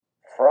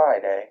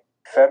Friday,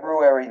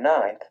 February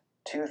 9th,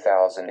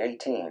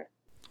 2018.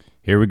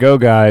 Here we go,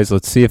 guys.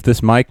 Let's see if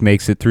this mic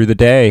makes it through the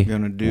day.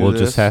 We'll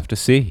just have to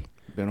see.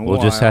 Been a we'll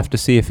while. just have to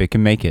see if it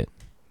can make it.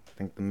 I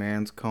think the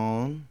man's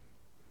calling.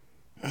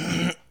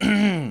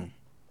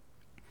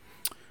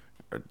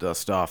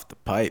 Dust off the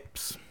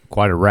pipes.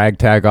 Quite a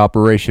ragtag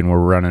operation we're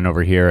running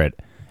over here at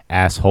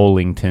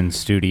Assholington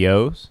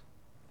Studios.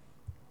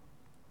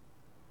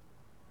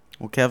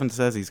 Well, Kevin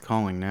says he's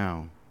calling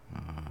now.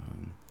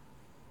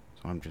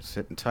 So I'm just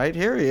sitting tight.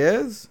 Here he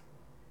is.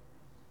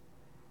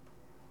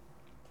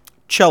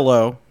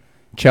 Cello.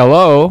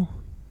 Cello.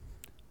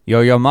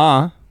 Yo-yo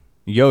ma.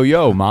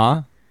 Yo-yo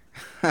ma.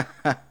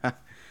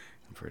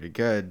 Pretty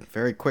good.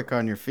 Very quick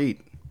on your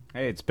feet.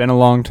 Hey, it's been a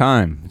long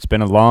time. It's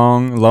been a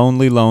long,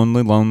 lonely time.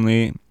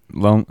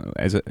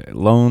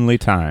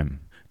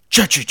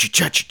 That's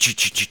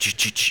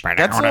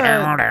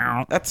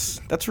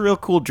a real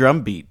cool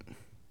drum beat.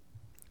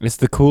 It's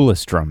the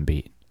coolest drum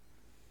beat.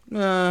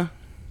 I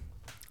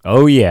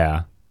Oh,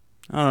 yeah.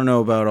 don't know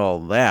about all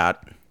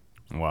that.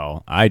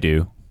 Well, I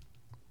do.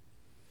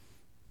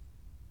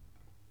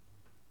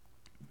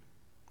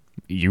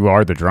 You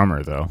are the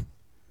drummer, though.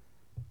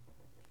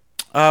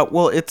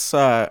 Well, it's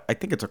I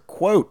think it's a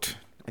quote.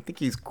 I think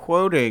he's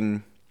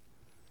quoting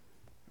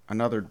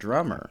another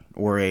drummer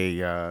or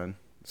a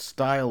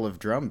style of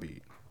drum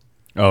beat.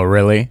 Oh,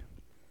 really?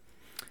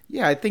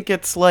 Yeah, I think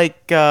it's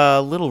like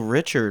Little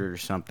Richard or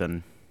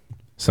something.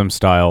 Some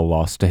style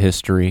lost to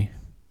history.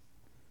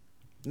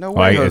 No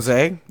Well, way, it's-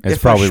 Jose. it's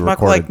If probably a schmuck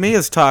recorded. like me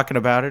is talking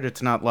about it,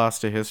 it's not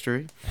lost to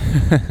history.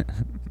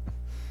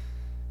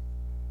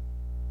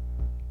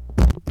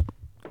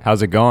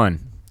 How's it going?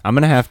 I'm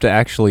going to have to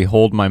actually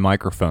hold my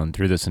microphone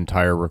through this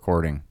entire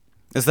recording.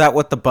 Is that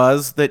what the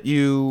buzz that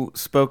you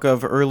spoke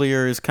of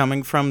earlier is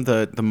coming from,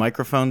 the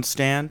microphone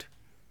stand?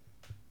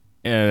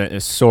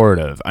 Sort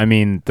of. I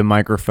mean, the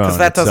microphone Because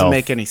that doesn't itself-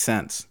 make any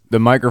sense. The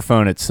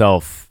microphone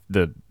itself,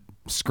 the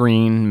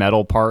screen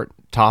metal part,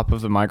 top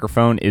of the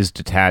microphone, is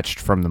detached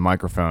from the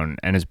microphone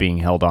and is being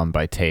held on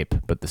by tape.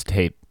 But this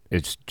tape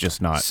is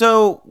just not.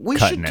 So we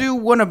cutting should it. do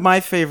one of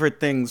my favorite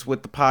things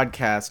with the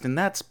podcast, and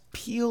that's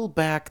peel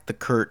back the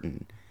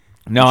curtain.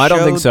 No, I don't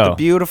think Show so. The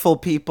beautiful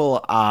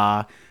people,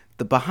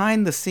 the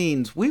behind the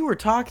scenes. We were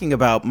talking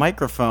about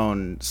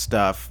microphone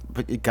stuff,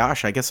 but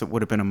gosh, I guess it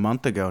would have been a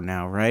month ago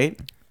now, right?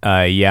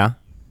 Yeah.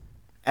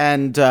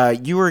 And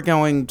you were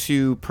going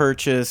to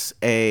purchase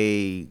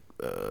a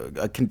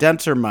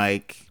condenser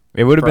mic.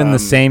 It would have been the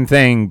from- same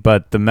thing,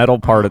 but the metal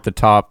part at the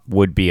top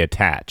would be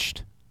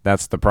attached.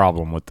 That's the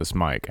problem with this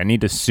mic. I need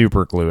to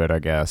super glue it, I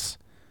guess.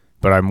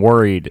 But I'm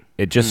worried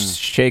it just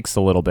shakes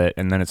a little bit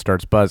and then it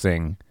starts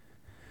buzzing.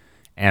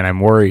 And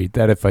I'm worried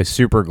that if I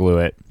super glue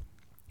it,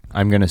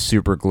 I'm going to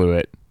super glue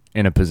it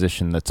in a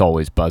position that's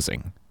always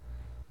buzzing.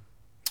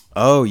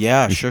 Oh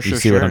yeah, You sure.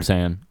 see what I'm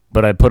saying?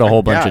 But I put a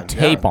whole bunch Yeah, of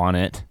tape on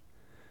it,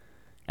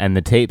 and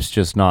the tape's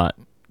just not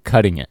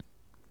cutting it.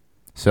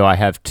 So I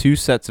have two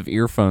sets of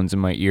earphones in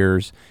my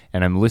ears,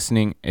 and I'm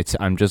listening.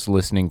 I'm just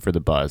listening for the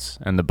buzz,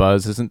 and the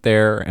buzz isn't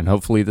there, and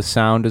hopefully the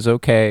sound is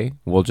okay.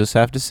 We'll just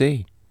have to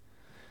see.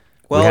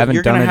 Well, haven't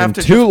you're done gonna it have in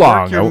to too just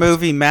long. work your Oh.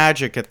 movie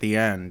magic at the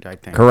end, I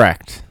think.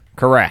 Correct.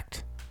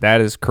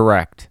 That is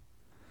correct.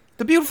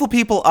 The beautiful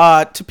people,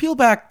 to peel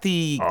back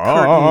the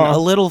curtain a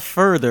little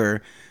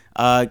further,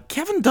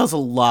 Kevin does a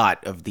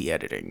lot of the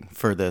editing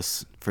for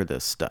this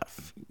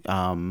stuff.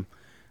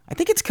 I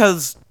think it's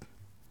because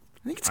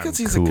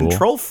he's cool. a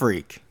control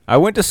freak. I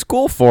went to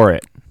school for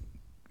it.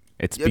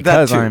 It's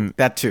because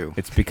that too.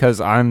 It's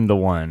because I'm the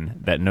one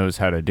that knows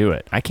how to do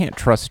it. I can't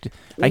trust.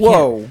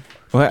 Whoa!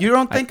 What? You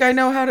don't think I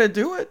know how to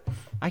do it?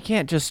 I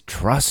can't just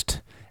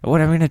trust. What,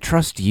 am I going to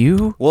trust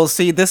you? Well,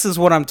 see, this is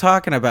what I'm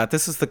talking about.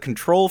 This is the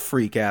control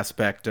freak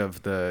aspect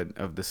of the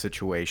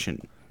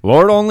situation.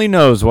 Lord only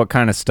knows what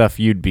kind of stuff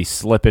you'd be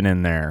slipping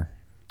in there.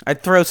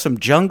 I'd throw some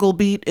jungle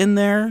beat in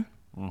there.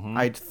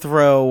 I'd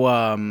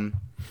throw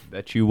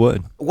Bet you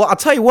would. well, I'll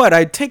tell you what,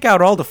 I'd take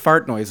out all the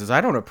fart noises.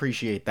 I don't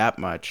appreciate that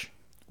much.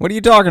 What are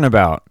you talking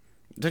about?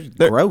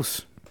 They're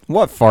gross.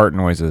 What fart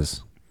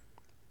noises?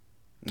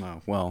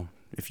 Oh, well,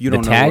 if you The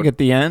don't know tag what- at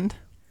the end?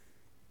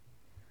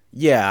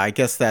 Yeah, I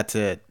guess that's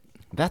it.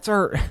 That's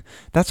our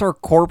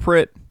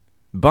corporate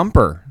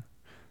bumper.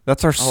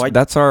 That's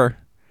our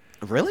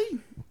Really?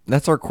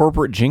 that's our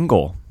corporate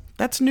jingle.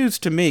 That's news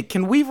to me.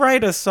 Can we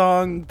write a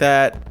song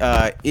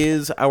that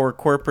is our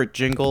corporate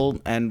jingle,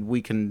 and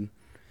we can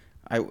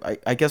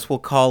I guess we'll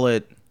call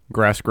it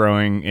Grass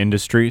Growing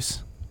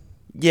Industries.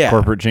 yeah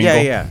Corporate jingle?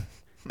 Yeah.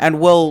 And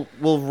we'll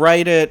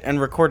write it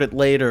and record it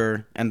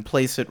later and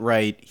place it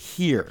right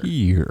here.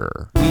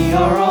 Here. We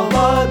are all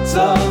buds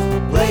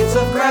of blades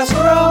of grass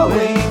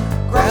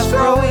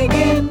growing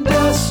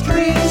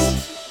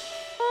industries.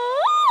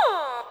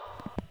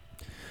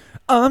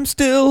 I'm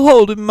still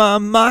holding my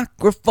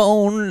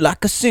microphone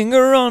like a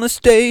singer on a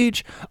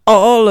stage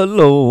all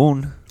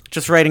alone.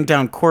 Just writing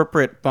down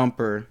corporate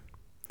bumper.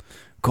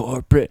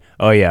 Corporate.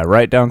 Oh yeah,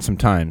 write down some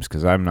times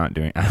because I'm not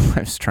doing. I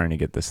was trying to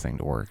get this thing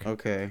to work.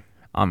 Okay.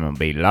 I'm gonna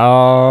be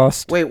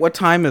lost. Wait, what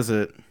time is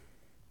it?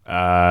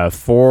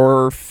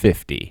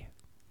 4:50.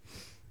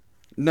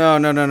 No.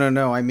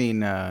 I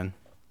mean,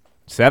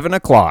 7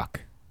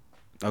 o'clock.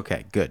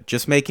 okay, good.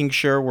 Just making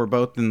sure we're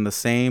both in the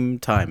same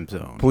time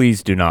zone.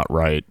 Please do not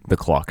write the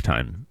clock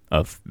time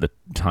of the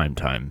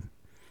time.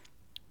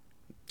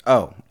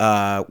 Oh,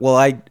 well,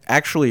 I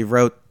actually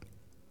wrote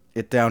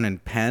it down in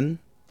pen.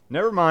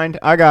 Never mind.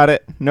 I got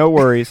it. No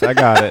worries. I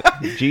got it.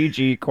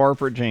 GG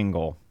corporate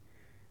jingle.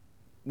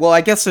 Well,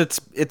 I guess it's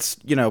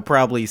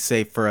probably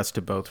safe for us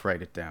to both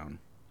write it down.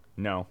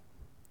 No.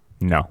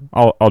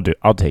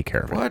 I'll take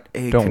care of it. What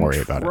a Don't worry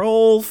about it.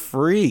 control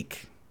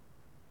freak.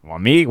 Well,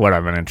 me? What?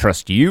 I'm gonna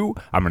trust you?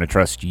 I'm gonna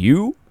trust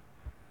you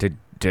to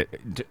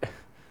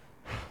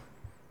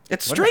It's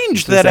What strange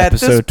is this, that at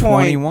this episode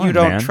point 21, you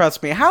don't man?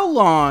 trust me. How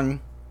long,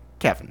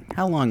 Kevin?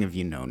 How long have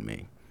you known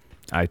me?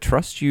 I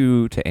trust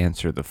you to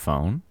answer the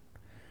phone.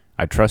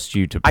 I trust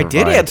you to I provide,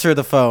 did answer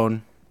the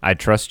phone. I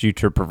trust you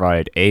to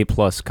provide A+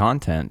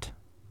 content.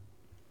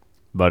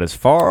 But as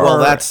far Well,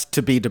 that's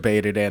to be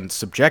debated and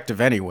subjective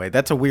anyway.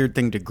 That's a weird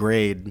thing to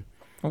grade.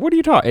 What are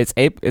you talking?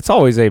 It's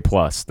always A+.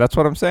 That's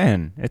what I'm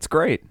saying. It's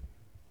great.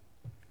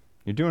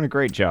 You're doing a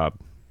great job.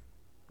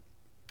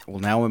 Well,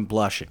 now I'm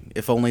blushing.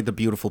 If only the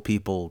beautiful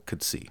people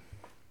could see.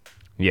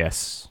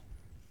 Yes.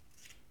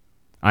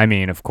 I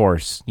mean, of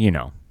course,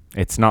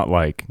 it's not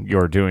like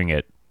you're doing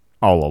it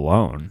all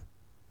alone.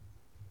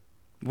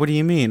 What do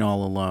you mean,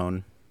 all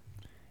alone?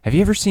 Have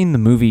you ever seen the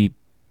movie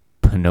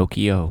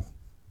Pinocchio?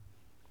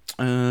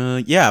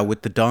 Yeah,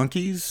 with the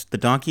donkeys, the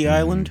Donkey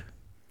Island.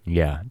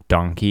 Yeah,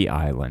 Donkey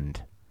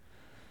Island.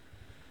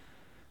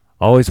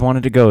 Always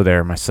wanted to go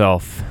there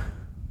myself.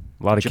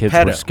 A lot of kids were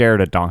Geppetto.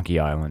 scared of Donkey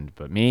Island,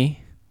 but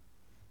me?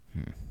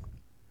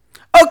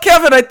 Oh,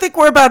 Kevin, I think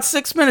we're about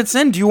 6 minutes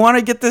in. Do you want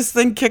to get this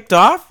thing kicked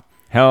off?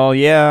 Hell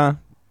yeah.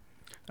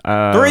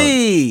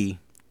 3,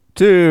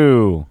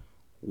 2.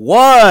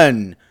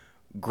 1.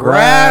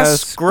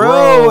 Grass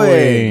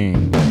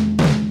growing.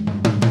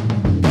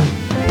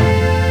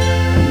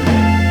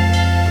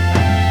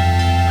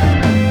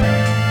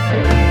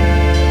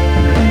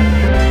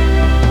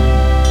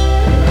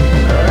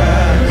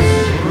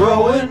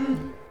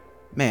 Growing.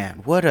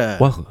 Man, what a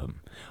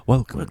Welcome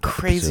what a to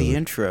crazy episode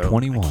intro.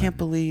 21. I can't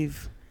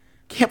believe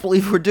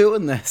we're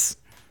doing this.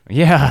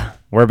 Yeah,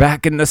 we're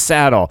back in the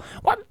saddle.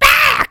 We're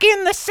back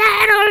in the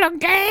saddle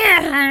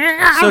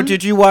again. So,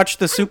 did you watch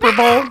the Super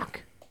Bowl?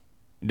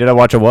 Did I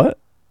watch a what?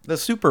 The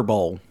Super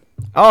Bowl.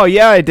 Oh,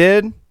 yeah, I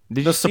did.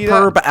 Did The you see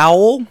Superb that?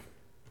 Owl?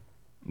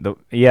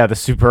 The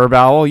Superb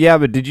Owl. Yeah,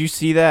 but did you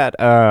see that?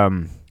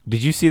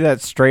 Did you see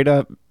that straight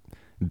up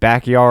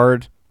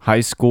backyard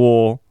high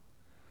school,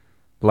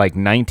 like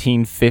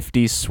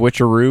 1950s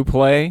switcheroo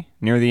play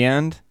near the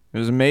end? It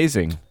was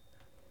amazing.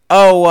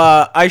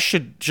 Oh, I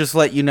should just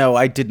let you know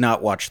I did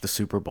not watch the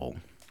Super Bowl.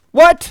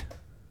 What?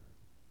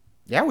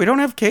 Yeah, we don't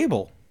have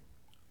cable.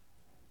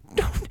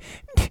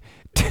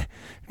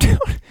 Dude,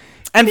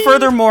 And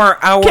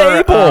furthermore, our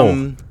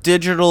cable.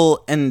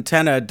 digital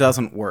antenna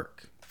doesn't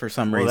work for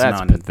some Well, reason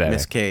that's on pathetic.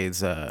 Miss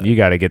K's. you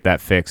got to get that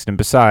fixed. And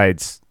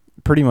besides,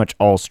 pretty much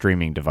all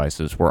streaming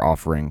devices were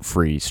offering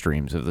free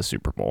streams of the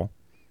Super Bowl.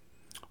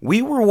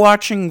 We were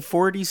watching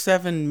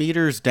 47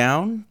 Meters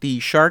Down, the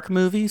shark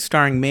movie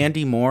starring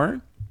Mandy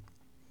Moore.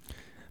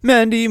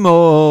 Mandy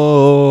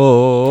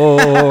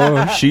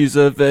Moore, she's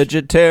a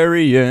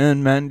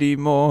vegetarian. Mandy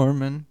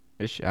Moorman.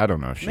 Is she? I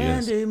don't know if she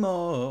is. Mandy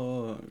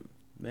Moore,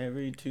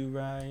 married to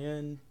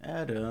Ryan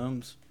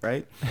Adams,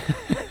 right?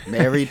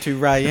 Married to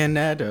Ryan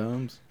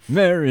Adams.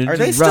 Married Are to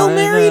they still Ryan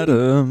married?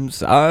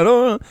 Adams. I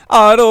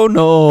don't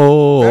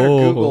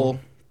know.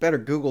 Better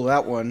Google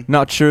that one.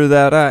 Not sure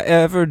that I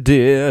ever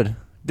did.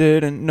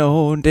 Didn't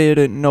know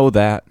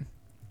that.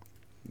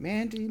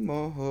 Mandy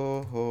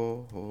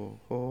Moore.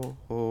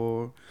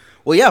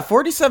 Well, yeah,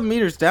 47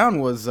 Meters Down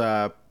was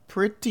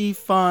pretty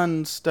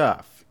fun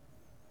stuff.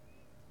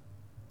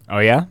 Oh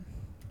yeah?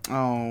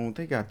 Oh,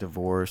 they got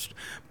divorced.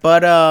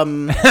 But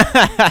Oh,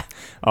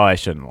 I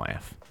shouldn't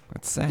laugh.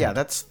 That's sad. yeah,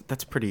 that's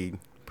pretty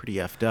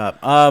effed up.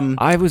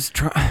 I was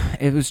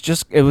it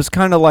was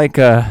kind of like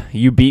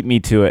you beat me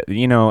to it.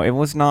 It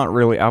was not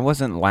really. I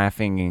wasn't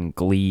laughing in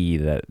glee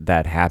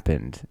that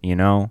happened.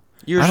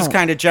 You're just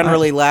kind of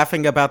generally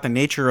laughing about the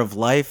nature of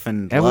life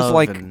and It love was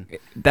like and...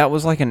 that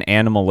was like an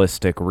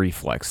animalistic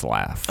reflex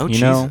laugh. Oh, you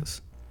know?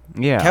 Jesus.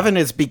 Yeah. Kevin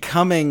is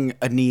becoming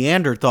a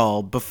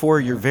Neanderthal before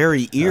your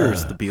very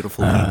ears, the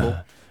beautiful people.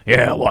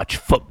 Yeah, watch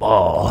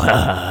football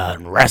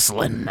and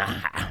wrestling.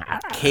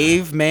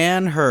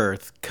 Caveman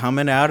Hearth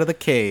coming out of the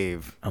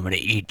cave. I'm gonna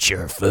eat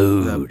your The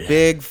food.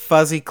 big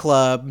fuzzy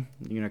club.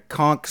 You're going to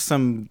conk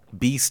some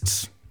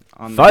beasts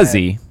on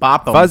Fuzzy, the head.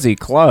 Bop 'em. fuzzy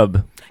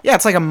club. Yeah,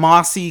 it's like a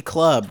mossy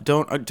club.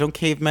 Don't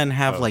cavemen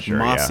have like sure,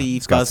 yeah. mossy,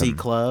 It's got fuzzy some-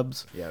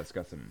 clubs? Yeah, it's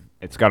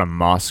got a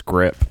moss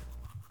grip.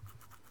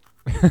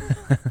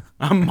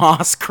 A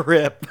moss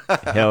grip.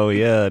 Hell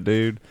yeah,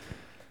 dude!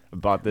 I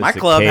bought this. My at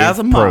club Cave has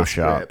a Pro moss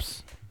grip.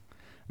 Shops.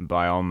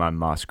 Buy all my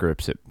moss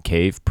grips at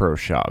Cave Pro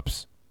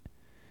Shops.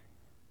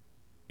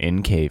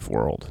 In Cave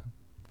World.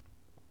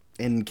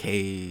 In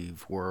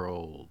cave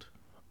world.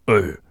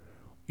 Hey,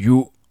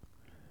 you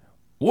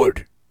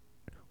What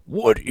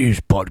is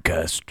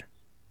podcast?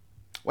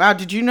 Wow,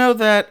 did you know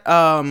that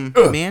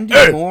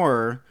Mandy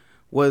Moore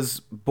was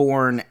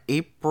born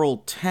April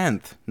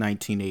 10th,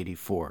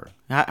 1984?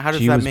 How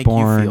does that make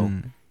you feel?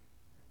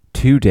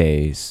 2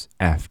 days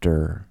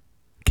after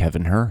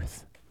Kevin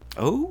Hurth.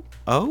 Oh,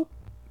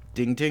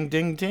 ding, ding,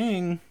 ding,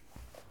 ding.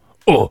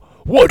 Oh,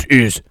 what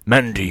is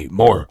Mandy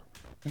Moore?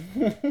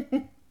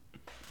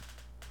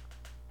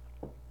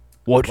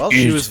 Well,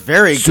 she was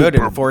very good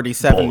in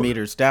 47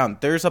 meters down.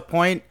 There's a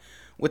point,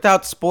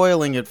 without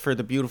spoiling it for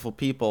the beautiful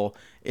people,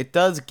 it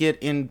does get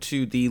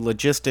into the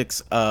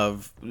logistics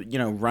of,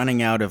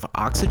 running out of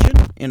oxygen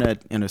in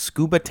a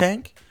scuba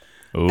tank.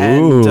 Ooh.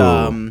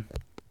 And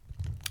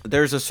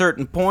there's a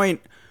certain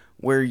point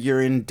where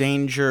you're in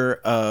danger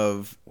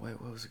of,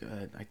 what was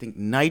it? I think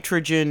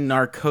nitrogen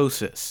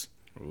narcosis.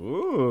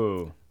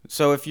 Ooh.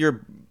 So if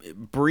you're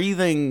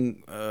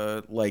breathing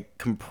like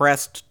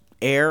compressed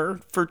air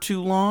for too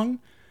long,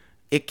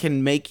 it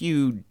can make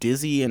you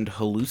dizzy and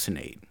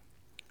hallucinate.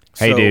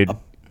 Hey, dude.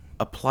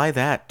 Apply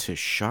that to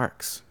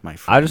sharks, my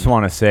friend. I just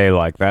want to say,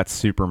 that's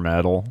super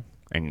metal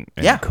and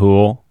Yeah.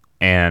 cool.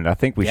 And I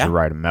think we Yeah. should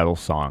write a metal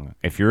song.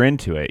 If you're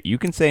into it, you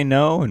can say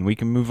no and we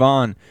can move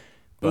on.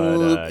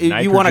 But,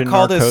 you want to Nitrogen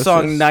call this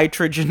song Narcosis?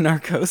 Nitrogen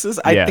Narcosis?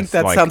 I Yes, think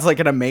that sounds like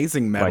an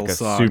amazing metal Like a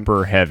song.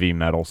 super heavy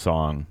metal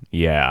song.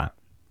 Yeah.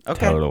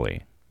 Okay.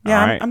 Totally.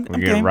 Yeah, All right. I'm We're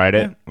going game. to write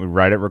it. Yeah. We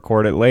write it,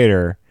 record it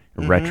later,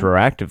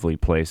 retroactively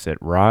place it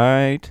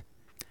right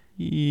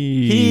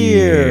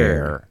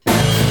here.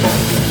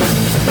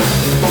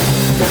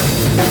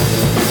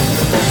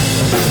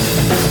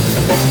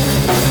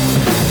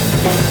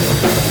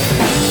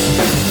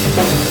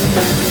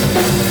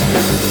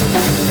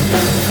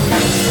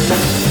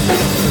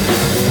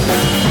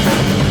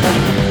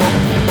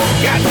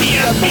 Got me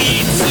a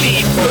meat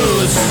sleep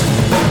boost.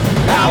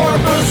 Power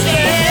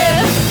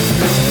boosted.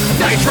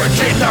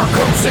 Nitrogen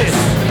narcosis.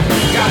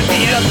 Got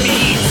me a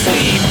meat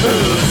sleep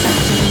boost.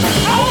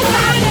 All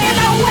I'm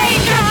gonna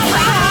wake up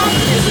from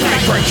is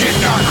nitrogen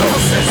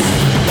narcosis.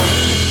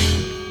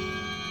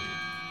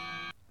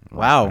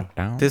 Wow.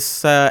 Down.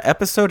 This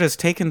episode has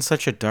taken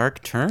such a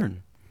dark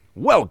turn.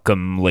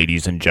 Welcome,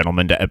 ladies and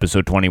gentlemen, to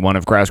episode 21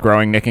 of Grass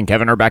Growing. Nick and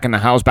Kevin are back in the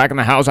house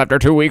after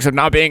 2 weeks of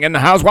not being in the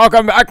house.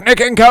 Welcome back,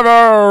 Nick and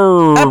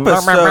Kevin!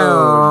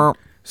 Episode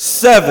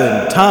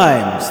 7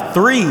 times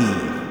 3.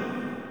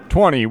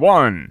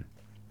 21.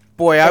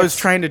 Boy, I was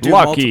trying to do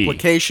lucky.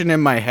 multiplication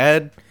in my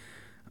head.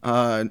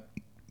 I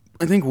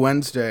think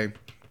Wednesday.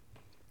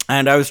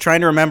 And I was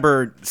trying to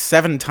remember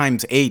 7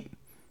 times 8.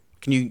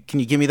 Can you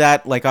give me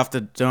that, off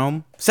the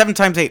dome? 7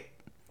 times 8.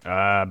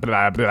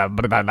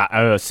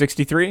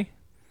 63? I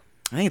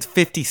think it's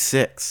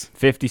 56.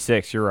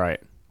 56, you're right.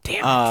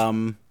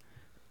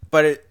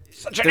 But it...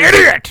 Such an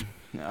idiot!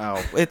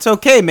 Oh, it's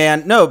okay,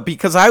 man. No,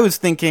 because I was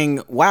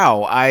thinking,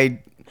 wow, I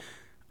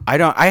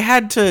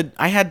had to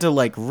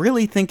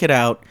really think it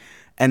out,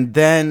 and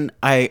then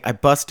I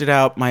busted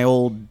out my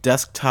old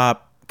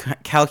desktop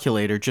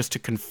calculator just to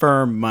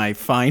confirm my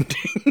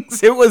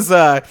findings. It was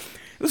a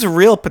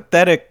real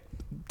pathetic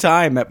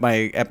time at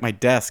my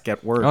desk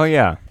at work. Oh,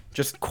 yeah.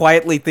 Just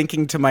quietly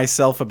thinking to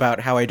myself about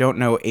how I don't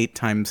know 8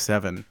 times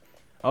 7.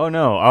 Oh,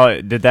 no.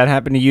 Oh, did that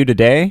happen to you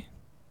today?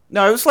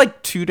 No, it was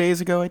 2 days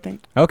ago, I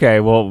think.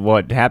 Okay, well,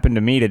 what happened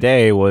to me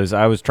today was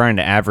I was trying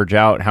to average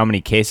out how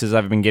many cases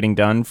I've been getting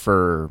done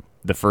for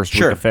the first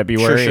week of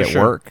February at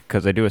work,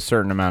 because I do a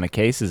certain amount of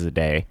cases a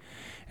day,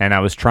 and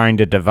I was trying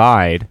to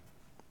divide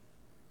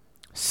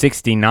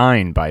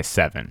 69 by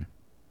 7.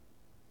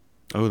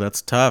 Oh,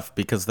 that's tough,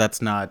 because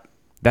that's not...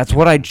 That's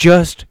what I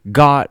just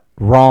got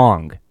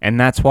wrong, and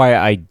that's why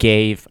I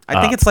gave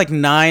I think up. it's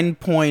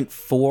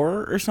 9.4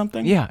 or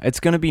something. Yeah, it's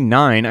going to be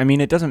 9. I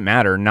mean, it doesn't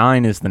matter.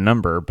 9 is the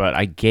number, but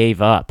I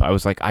gave up. I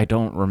was like, I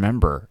don't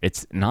remember.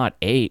 It's not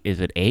 8. Is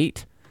it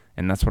 8?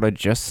 And that's what I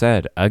just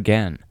said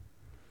again.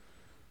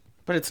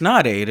 But it's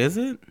not 8, is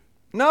it?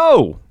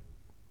 No.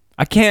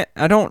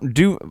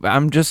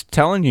 I'm just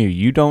telling you,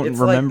 you don't It's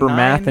remember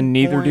math, and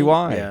neither do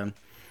I. Yeah.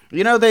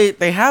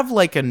 They have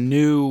a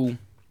new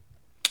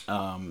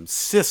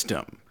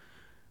system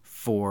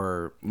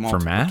for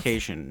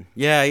multiplication.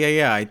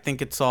 Yeah. I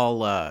think it's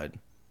all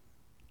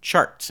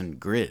charts and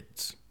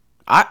grids.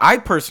 I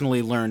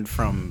personally learned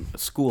from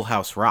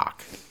Schoolhouse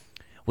Rock.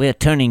 We're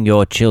turning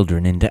your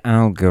children into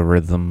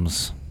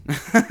algorithms.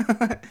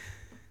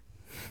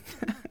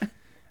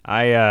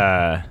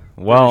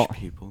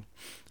 People.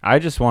 I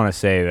just want to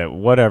say that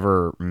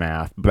whatever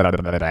math,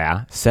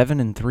 7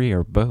 and 3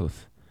 are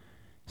both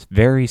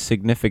very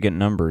significant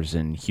numbers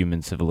in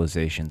human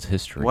civilization's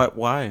history. What?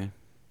 Why?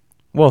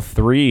 Well,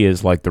 3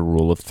 is like the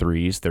rule of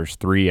threes. There's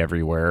 3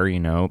 everywhere,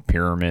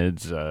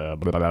 pyramids,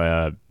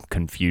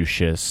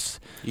 Confucius,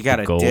 You got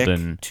the a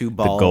golden, dick, 2 the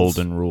balls.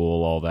 golden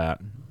rule, all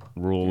that.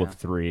 Rule of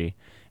 3.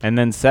 And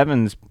then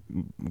 7's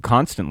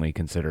constantly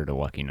considered a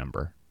lucky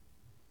number.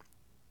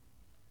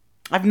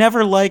 I've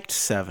never liked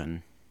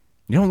 7.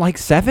 You don't like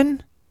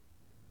 7?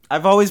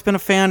 I've always been a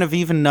fan of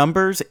even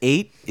numbers.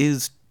 8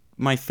 is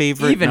my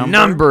favorite Even number.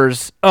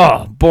 numbers.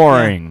 Oh,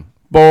 boring.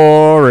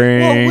 Boring.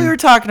 Well, mean, we were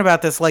talking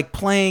about this, like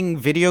playing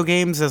video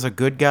games as a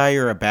good guy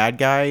or a bad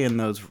guy in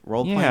those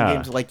role-playing Yeah.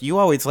 games. Like, you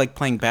always like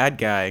playing bad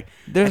guy.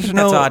 There's I think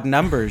no- that's odd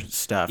number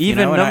stuff. you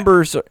even know? And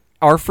numbers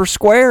are for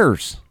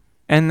squares.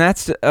 And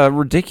that's a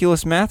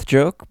ridiculous math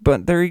joke,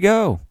 but there you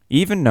go.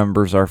 Even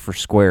numbers are for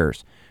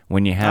squares.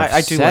 When you have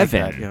I do like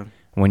 7, that, yeah.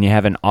 when you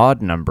have an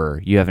odd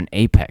number, you have an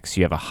apex,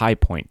 you have a high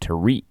point to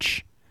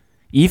reach.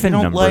 Even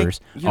You don't like- numbers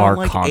you don't are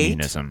like 8?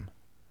 communism.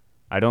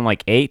 I don't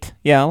like 8.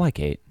 Yeah, I like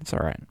 8. It's all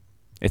right.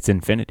 It's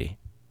infinity.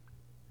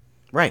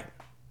 Right.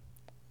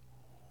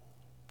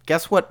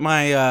 Guess what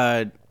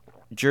my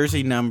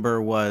jersey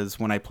number was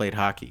when I played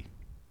hockey?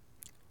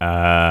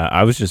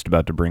 I was just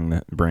about to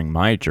bring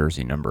my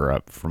jersey number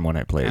up from when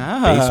I played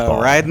Ah,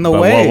 baseball. riding the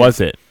but wave. what was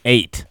it?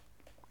 8.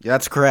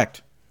 That's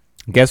correct.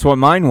 Guess what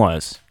mine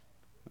was?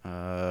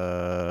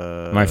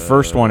 My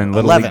first one in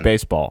Little 11. League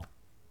Baseball.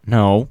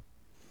 No,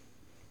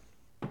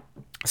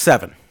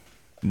 7.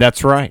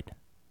 that's right.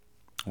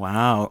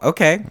 Wow.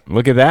 Okay.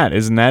 Look at that.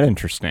 Isn't that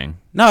interesting?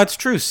 No, it's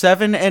true.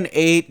 7 and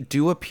 8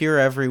 do appear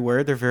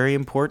everywhere. They're very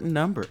important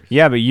numbers.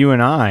 Yeah, but you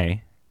and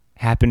I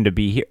happen to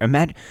be here.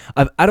 Imagine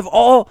out of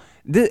all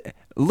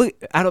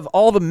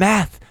the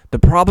math, the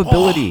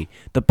probability,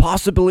 the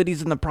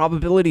possibilities, and the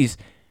probabilities,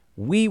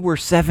 we were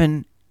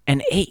 7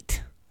 and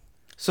 8.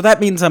 So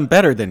that means I'm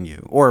better than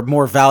you, or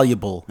more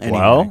valuable. Anyway.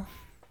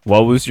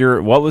 Well,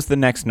 what was the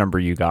next number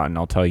you got? And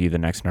I'll tell you the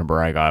next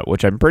number I got,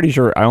 which I'm pretty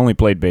sure I only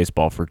played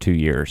baseball for 2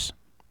 years.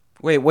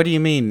 Wait, what do you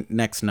mean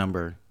next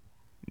number?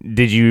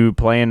 Did you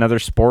play another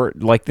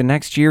sport? Like the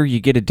next year, you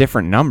get a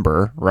different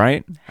number,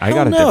 right? I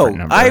got a different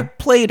number. I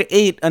played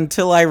 8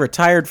 until I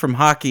retired from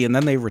hockey, and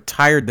then they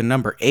retired the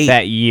number 8.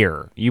 That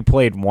year, you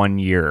played 1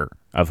 year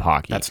of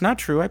hockey. That's not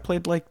true. I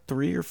played like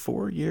 3 or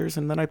 4 years,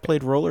 and then I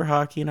played roller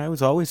hockey, and I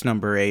was always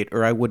number 8,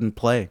 or I wouldn't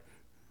play.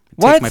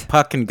 What? Take my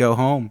puck and go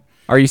home.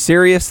 Are you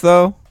serious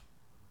though?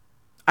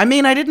 I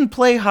mean, I didn't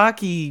play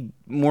hockey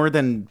more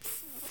than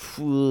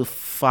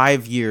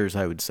 5 years,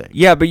 I would say.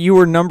 Yeah, but you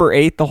were number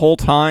 8 the whole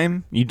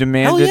time. You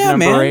demanded yeah,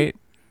 number man. 8.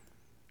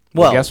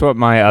 Well, guess what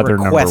my other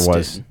number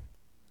was?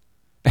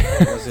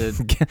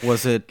 requested.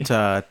 Was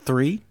it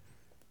 3?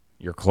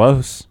 You're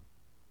close.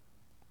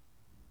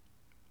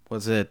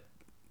 Was it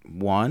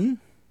 1?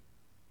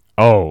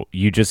 Oh,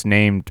 you just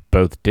named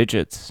both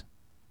digits.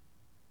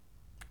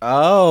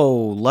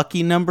 Oh,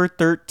 lucky number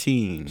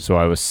 13. So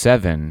I was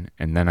 7,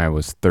 and then I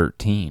was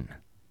 13.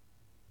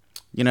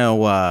 You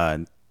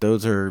know,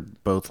 those are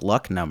both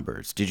luck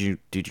numbers.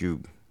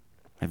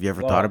 Have you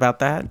ever thought about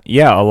that?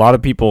 Yeah, a lot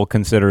of people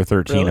consider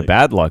 13 Really? a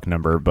bad luck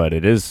number, but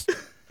it is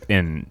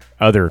in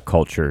other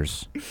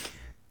cultures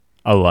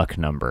a luck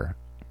number.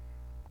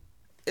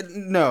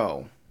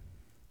 No.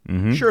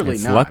 Mhm. Surely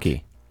it's not.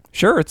 lucky.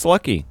 Sure, it's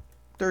lucky.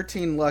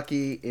 13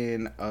 lucky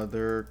in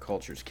other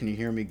cultures. Can you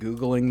hear me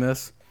Googling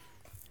this?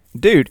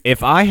 Dude,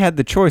 if I had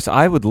the choice,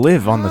 I would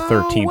live on the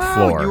 13th wow,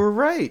 floor. You were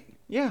right.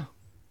 Yeah.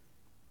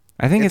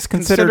 I think it's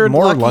considered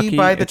more lucky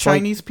by the It's like-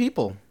 Chinese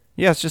people.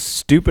 yeah, it's just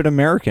stupid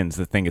Americans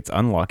that think it's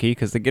unlucky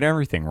because they get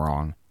everything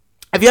wrong.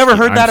 Have you ever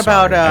heard I'm that sorry,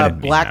 I about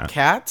didn't mean black that.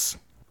 cats?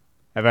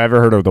 Have I ever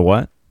heard of the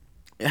what?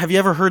 Have you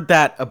ever heard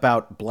that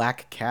about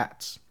black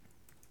cats?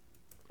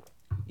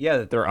 Yeah,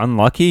 that they're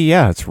unlucky.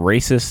 Yeah, it's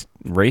racist.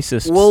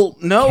 Well,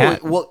 no.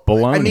 cat Well,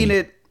 baloney. I mean,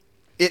 it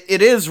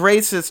is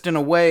racist in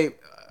a way,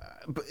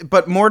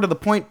 but more to the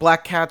point,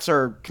 black cats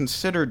are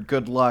considered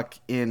good luck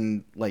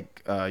in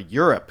like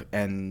Europe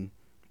and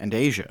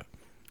Asia,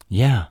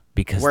 Yeah,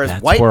 because whereas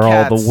that's white where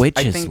cats, all the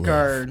witches I think,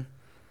 live.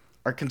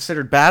 are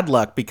considered bad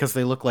luck because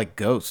they look like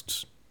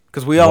ghosts.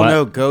 Because we all What?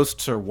 know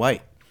ghosts are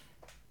white.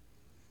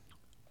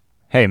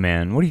 Hey,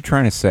 man, what are you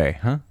trying to say,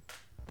 huh?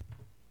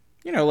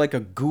 You know, like a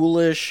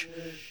ghoulish.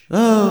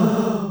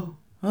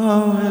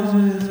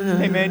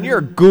 Hey, man,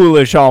 you're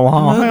ghoulish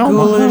all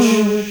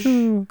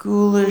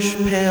Ghoulish,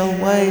 pale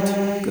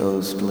white,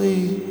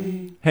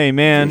 ghostly Hey,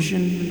 man,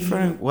 vision in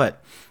front of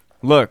what?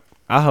 look,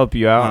 I'll help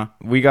you out.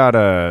 We got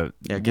a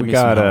give we me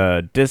got some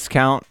a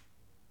discount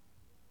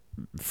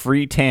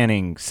free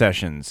tanning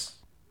sessions.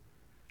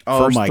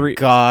 Oh First my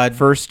God!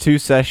 First 2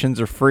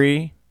 sessions are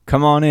free.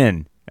 Come on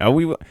in.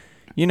 We're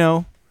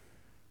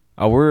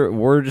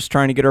just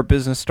trying to get our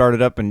business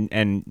started up,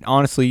 and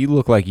honestly, you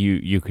look like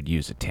you could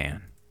use a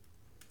tan.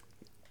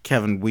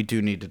 Kevin, we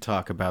do need to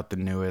talk about the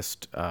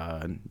newest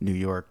New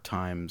York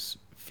Times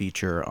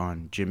feature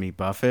on Jimmy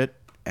Buffett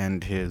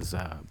and his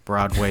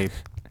Broadway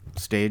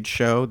stage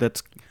show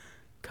that's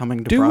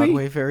coming to Do we?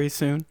 Broadway very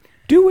soon.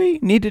 Do we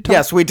need to talk?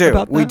 Yes, we do.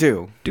 About We that?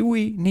 do. Do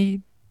we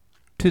need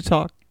to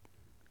talk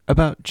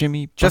about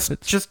Jimmy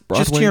Buffett's Just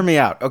Broadway? hear me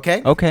out,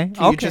 okay? Okay.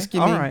 Can you okay. just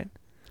give all me right.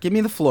 give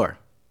me the floor?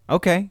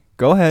 Okay.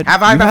 Go ahead.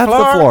 Have I you the have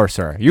floor? the floor,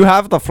 sir. You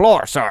have the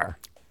floor, sir.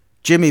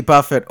 Jimmy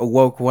Buffett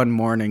awoke one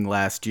morning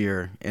last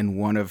year in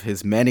one of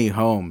his many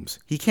homes.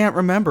 He can't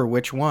remember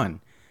which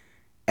one.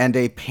 And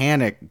a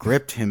panic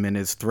gripped him in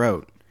his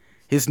throat.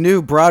 His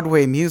new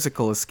Broadway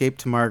musical, Escape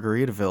to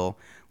Margaritaville,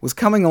 was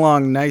coming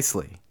along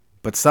nicely,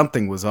 but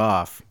something was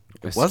off.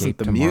 It Escape wasn't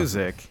the to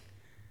music.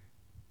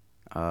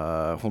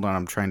 Hold on,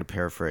 I'm trying to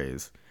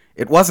paraphrase.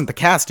 It wasn't the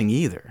casting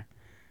either.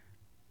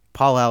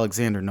 Paul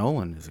Alexander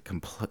Nolan is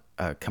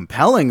a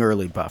compelling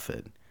early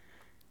Buffett.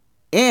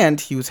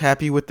 And he was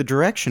happy with the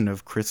direction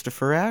of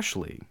Christopher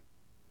Ashley.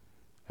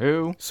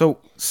 Who? So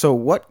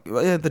what?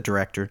 The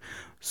director.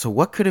 So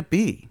what could it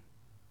be?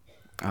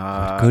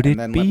 Could it and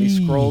then be? Let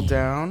me scroll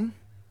down.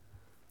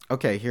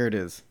 Okay, here it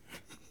is.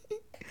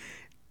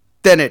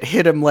 Then it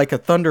hit him like a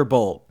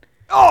thunderbolt.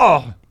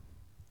 Oh!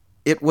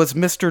 It was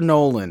Mr.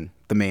 Nolan,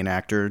 the main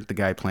actor, the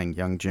guy playing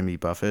young Jimmy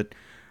Buffett.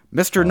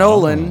 Mr.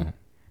 Nolan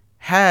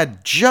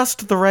had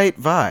just the right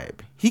vibe.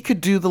 He could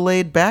do the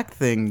laid-back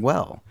thing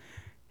well.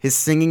 His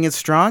singing is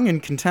strong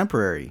and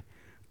contemporary,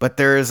 but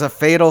there is a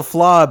fatal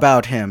flaw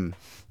about him.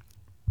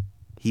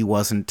 He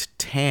wasn't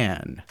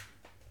tan.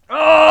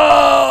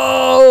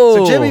 Oh!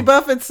 So Jimmy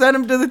Buffett sent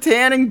him to the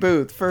tanning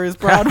booth for his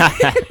Broadway.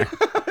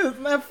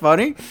 Isn't that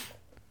funny?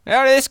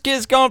 Now this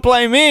kid's gonna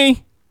play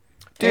me.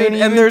 Dude,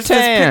 and there's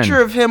this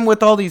picture of him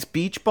with all these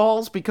beach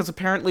balls because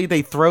apparently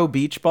they throw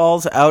beach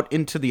balls out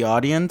into the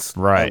audience,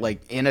 Right.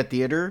 like in a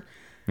theater.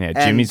 Yeah, And,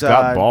 Jimmy's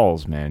got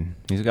balls, man.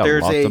 He's got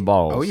lots of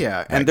balls. Oh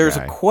yeah, that and there's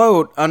guy. a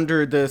quote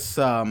under this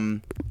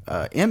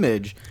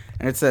image,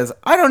 and it says,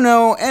 "I don't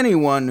know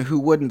anyone who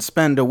wouldn't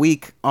spend a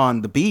week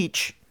on the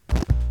beach."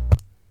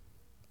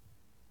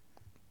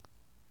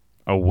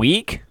 A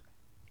week?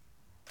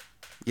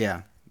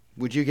 Yeah,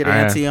 would you get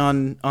antsy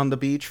on the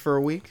beach for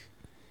a week?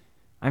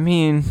 I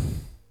mean,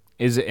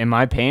 am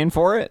I paying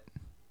for it?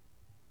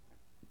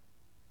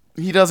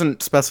 He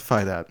doesn't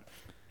specify that.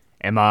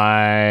 Am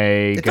I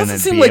It gonna doesn't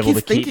seem be like able he's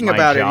to keep thinking my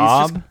about it. He's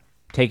job just-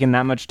 taking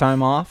that much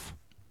time off?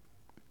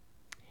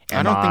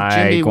 I don't think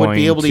Jimmy would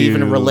be able to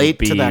even relate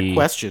to that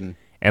question.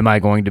 Am I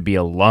going to be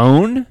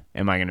alone?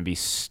 Am I going to be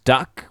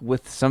stuck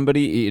with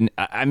somebody?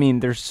 I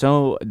mean, it's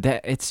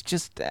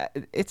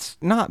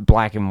not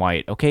black and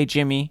white, okay,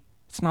 Jimmy?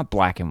 It's not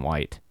black and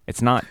white.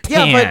 It's not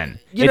Yeah, tan.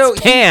 but, you know,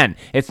 it's tan.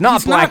 It's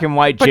not He's black and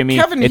white, but Jimmy.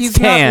 Kevin, it's he's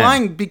tan. not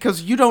lying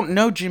because you don't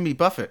know Jimmy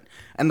Buffett.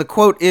 And the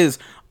quote is,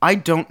 "I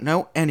don't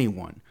know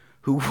anyone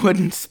who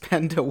wouldn't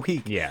spend a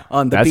week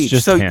on the that's beach."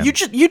 just So him.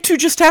 you two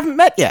just haven't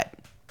met yet.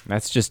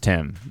 That's just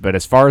him. But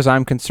as far as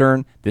I'm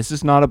concerned, this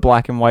is not a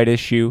black and white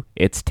issue.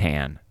 It's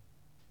tan.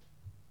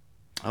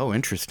 Oh,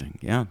 interesting.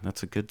 Yeah,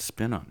 that's a good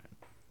spin on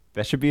it.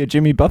 That should be a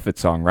Jimmy Buffett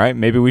song, right?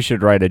 Maybe we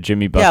should write a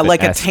Jimmy Buffett. Yeah,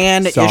 like a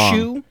tan song.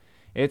 issue.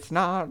 It's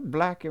not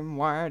black and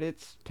white.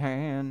 It's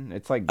tan.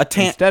 It's like A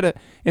tan-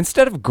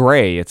 instead of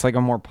gray. It's like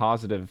a more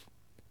positive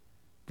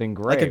than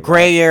gray. Like a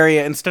gray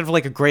area instead of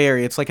like a gray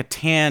area. It's like a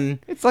tan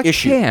It's like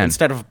issue tan.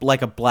 instead of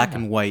like a black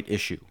and white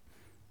issue.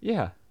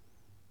 Yeah.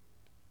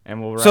 And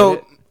we'll write So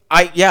it.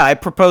 I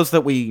propose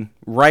that we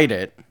write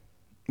it.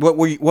 What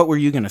were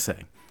you gonna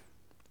say?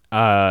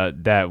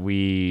 That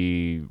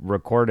we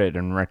record it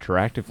and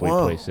retroactively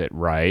Whoa. place it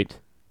right.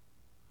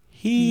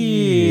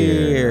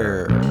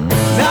 Here.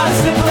 Not as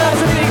simple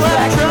as a big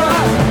black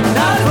truck,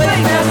 not as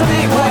plain as a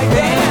big white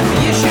van.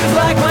 The issue's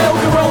like my old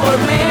Corolla,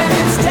 man.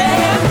 It's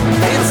tan.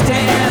 It's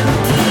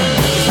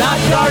not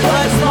dark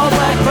like small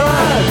black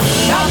bud,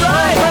 not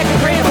bright like a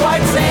grain of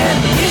white sand.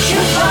 The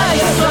issue's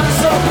like a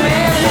sun-soaked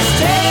man. It's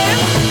tan.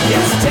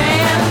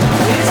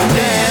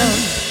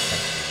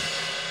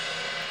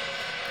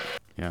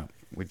 Yeah,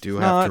 we do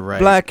have to write.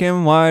 black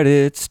and white.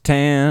 It's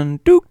tan.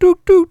 Doo doo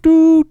doo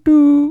doo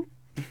doo.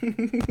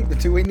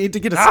 Do we need to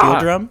get a steel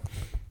drum?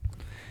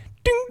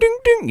 Ding ding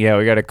ding. Yeah,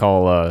 we gotta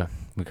call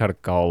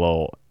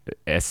old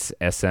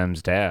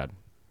SM's dad.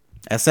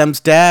 SM's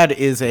dad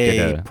is a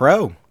Get a-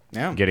 pro.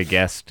 Yeah, Get a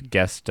guest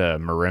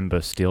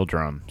marimba steel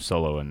drum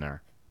solo in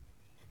there.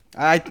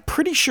 I'm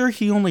pretty sure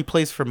he only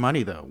plays for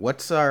money though.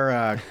 What's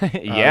our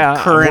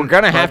Yeah, current we're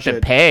gonna have to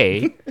budget?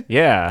 pay.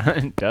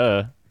 Yeah,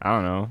 duh. I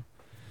don't know.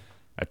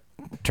 A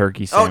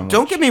turkey sandwich. Oh,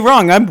 don't get me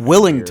wrong. I'm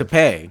willing to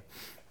pay.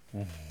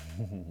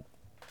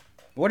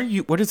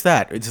 What is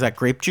that? Is that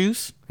grape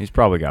juice? He's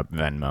probably got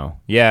Venmo.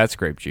 Yeah, it's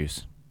grape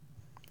juice.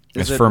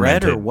 Is It's it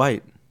fermented. red or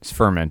white? It's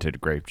fermented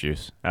grape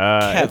juice.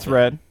 It's Kevin.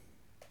 red.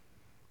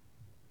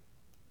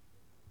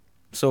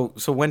 So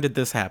when did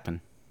this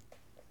happen?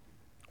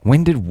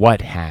 When did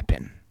what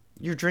happen?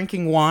 You're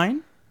drinking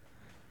wine?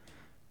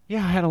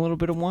 Yeah, I had a little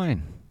bit of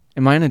wine.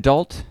 Am I an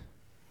adult?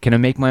 Can I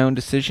make my own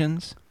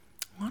decisions?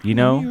 You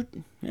know?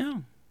 Yeah.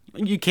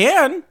 You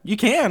can.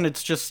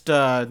 It's just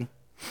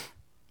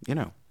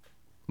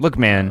Look,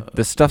 man,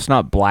 the stuff's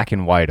not black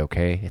and white,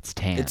 okay? It's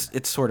tan.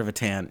 it's sort of a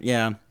tan.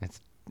 Yeah.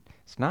 It's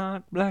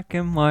not black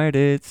and white,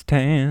 it's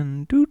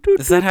tan. Doo, doo,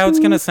 Is that how it's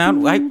doo, gonna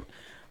sound? doo.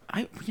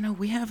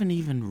 We haven't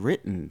even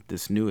written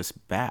this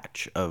newest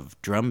batch of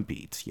drum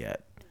beats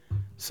yet,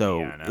 so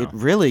Yeah, I know. it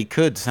really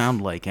could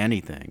sound like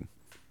anything.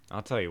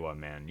 I'll tell you what,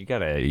 man. You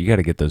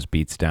gotta get those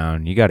beats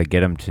down. You gotta get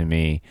them to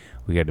me.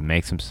 We gotta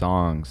make some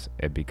songs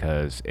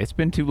because it's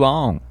been too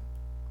long.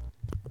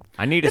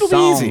 I need a It'll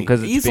song be easy.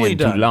 because it's Easily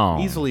been done. too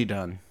long. Easily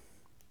done.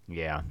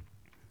 Yeah.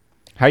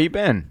 How you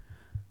been?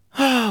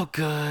 Oh,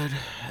 good.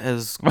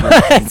 As good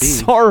as can It's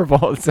be.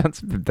 horrible.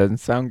 It doesn't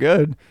sound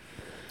good.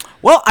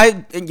 Well,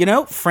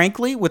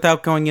 frankly,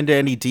 without going into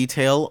any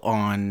detail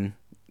on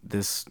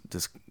this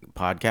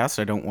podcast,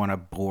 I don't want to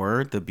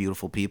bore the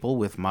beautiful people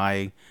with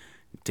my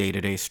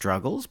day-to-day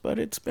struggles, but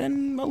it's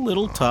been a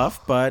little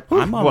tough, but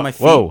I'm on my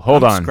feet. Whoa,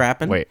 hold I'm on.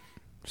 Scrapping. Wait.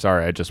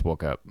 Sorry, I just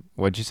woke up.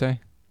 What'd you say?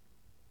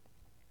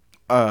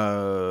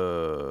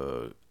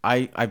 I've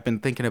been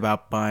thinking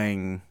about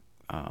buying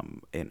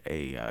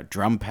a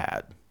drum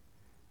pad.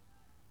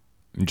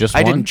 Just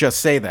I one? didn't just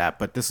say that,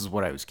 but this is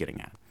what I was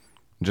getting at.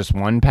 Just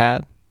one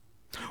pad?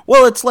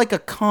 Well, it's like a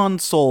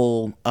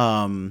console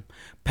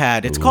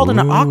pad. It's called an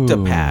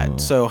Octapad.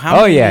 So how?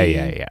 Oh, many...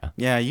 yeah.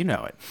 Yeah, you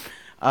know it.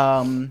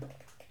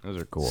 Those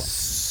are cool.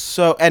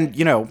 So, and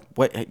you know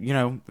what? You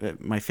know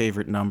my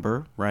favorite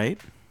number, right?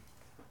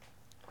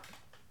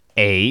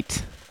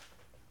 8.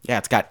 Yeah,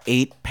 it's got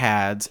 8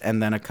 pads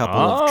and then a couple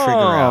of trigger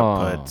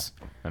outputs.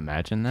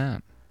 Imagine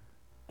that.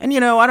 And, you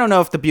know, I don't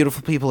know if the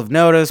beautiful people have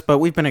noticed, but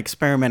we've been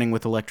experimenting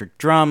with electric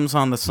drums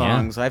on the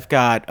songs. I've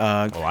got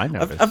I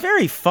noticed. a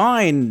very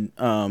fine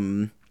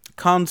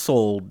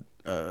console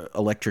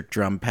electric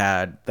drum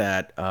pad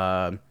that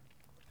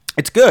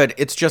it's good.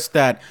 It's just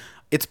that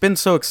it's been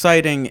so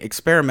exciting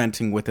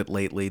experimenting with it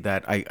lately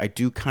that I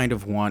do kind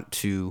of want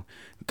to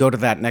go to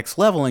that next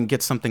level and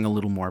get something a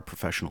little more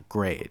professional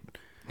grade.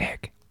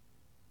 Nick,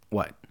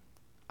 What?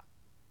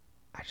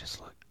 I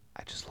just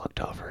looked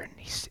over and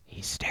he's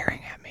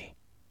staring at me.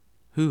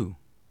 Who?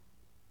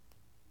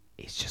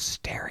 He's just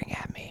staring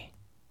at me.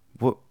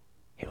 What?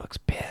 He looks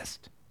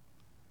pissed.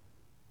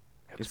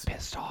 He looks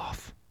pissed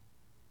off.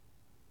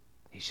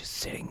 He's just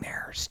sitting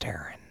there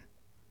staring.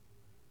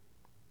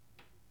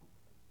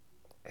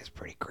 It's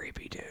pretty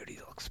creepy, dude. He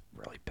looks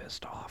really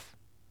pissed off.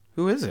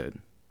 Who is it?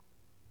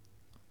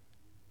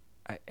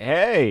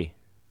 Hey.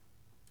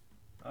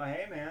 Oh,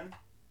 hey, man.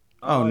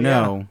 Oh,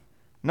 no.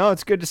 No,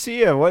 it's good to see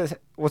you.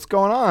 What's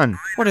going on?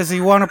 What does he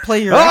want to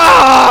play your?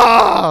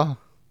 Ah!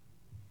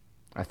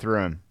 I threw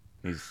him.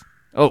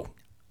 Oh.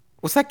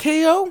 Was that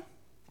KO?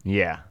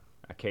 Yeah,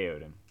 I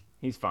KO'd him.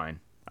 He's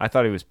fine. I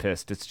thought he was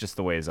pissed. It's just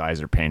the way his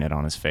eyes are painted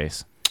on his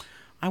face.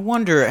 I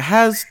wonder.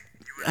 Have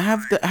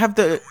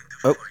the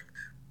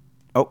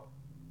oh,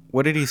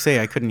 what did he say?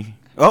 I couldn't.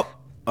 Oh.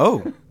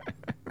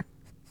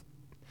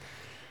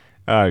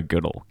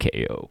 Good old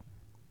KO.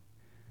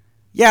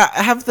 Yeah.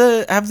 Have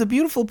the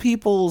beautiful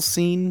people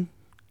seen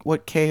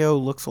what KO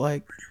looks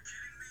like?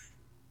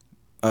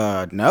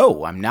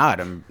 No, I'm not.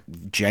 I'm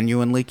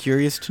genuinely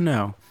curious to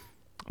know.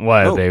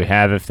 What they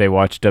have if they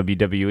watch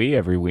WWE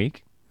every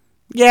week?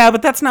 Yeah,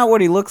 but that's not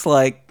what he looks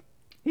like.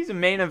 He's a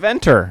main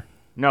eventer.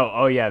 No,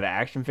 oh yeah, the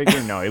action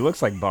figure? No, he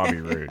looks like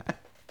Bobby Roode.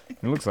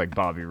 He looks like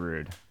Bobby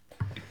Roode.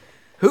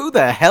 Who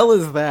the hell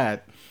is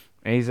that?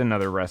 He's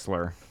another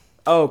wrestler.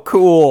 Oh,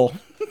 cool.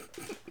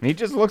 He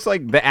just looks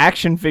like the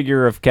action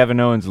figure of Kevin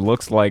Owens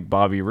looks like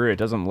Bobby Roode. It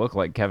doesn't look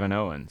like Kevin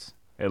Owens.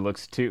 It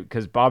looks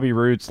because Bobby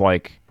Roode's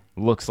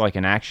looks like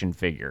an action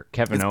figure.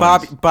 Kevin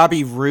Owens.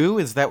 Bobby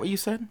Roode? Is that what you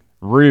said?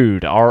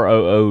 Roode,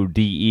 Roode,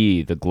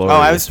 the glorious. Oh,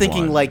 I was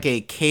thinking one. like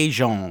a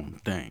Cajun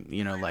thing.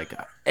 You know, like,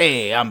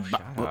 hey, I'm.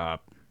 Shut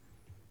up.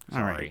 All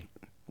Sorry.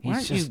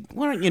 right.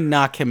 Why don't you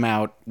knock him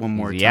out one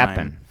more He's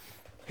time?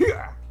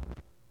 yapping.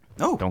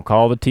 Oh, Don't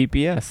call the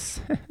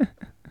TPS.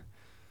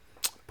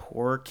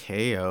 poor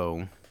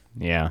KO.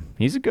 Yeah,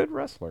 he's a good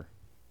wrestler.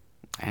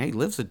 He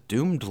lives a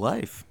doomed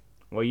life.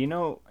 Well, you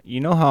know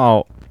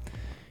how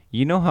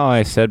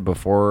I said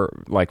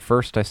before, like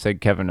first I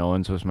said Kevin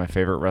Owens was my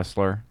favorite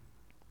wrestler.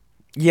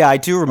 Yeah, I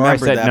do remember I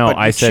said that. no, but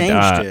I you said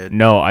changed it.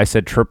 no, I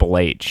said Triple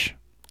H,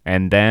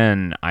 and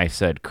then I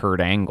said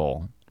Kurt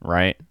Angle,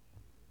 right?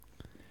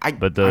 I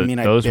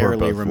Those were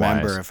barely both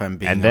remember lies. if I'm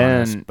being and then,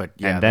 honest. But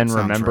yeah, and then that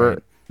sounds remember, right.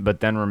 but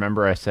then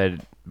remember I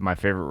said my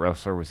favorite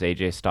wrestler was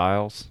AJ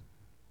Styles.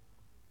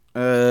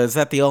 Is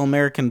that the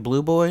All-American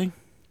Blue Boy?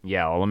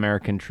 Yeah,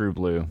 All-American True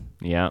Blue.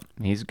 Yeah,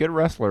 he's a good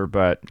wrestler,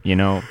 but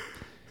I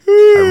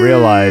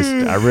realized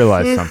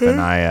something.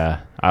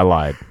 I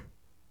lied.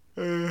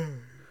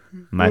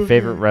 My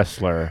favorite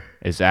wrestler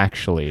is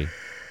actually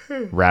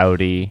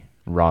Roddy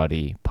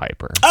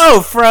Piper.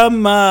 Oh,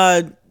 from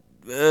the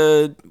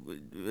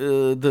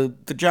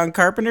John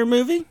Carpenter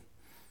movie?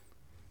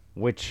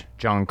 Which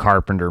John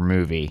Carpenter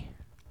movie?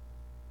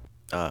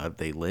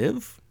 They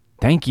Live?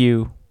 Thank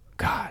you.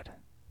 God.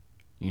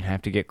 You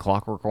have to get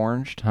Clockwork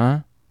Oranged,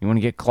 huh? You want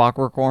to get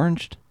Clockwork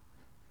Oranged?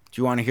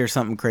 Do you want to hear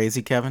something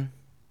crazy, Kevin?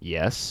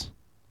 Yes.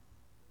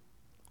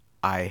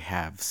 I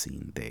have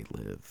seen They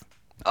Live.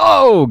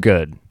 Oh,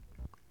 good.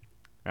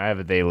 I have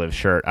a They Live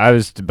shirt.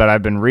 But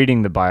I've been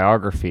reading the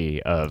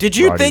biography of. Did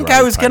you Roddy think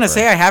I was going to Piper.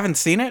 say I haven't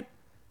seen it?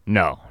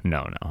 No.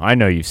 I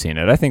know you've seen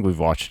it. I think we've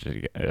watched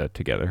it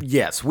together.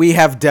 Yes, we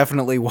have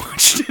definitely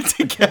watched it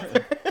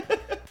together.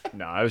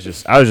 No, I was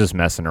just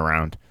messing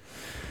around.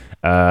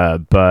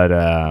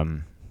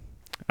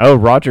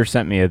 Roger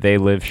sent me a They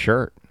Live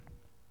shirt.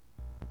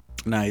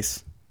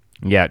 Nice.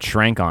 Yeah, it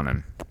shrank on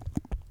him.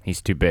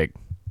 He's too big.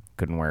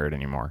 Couldn't wear it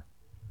anymore.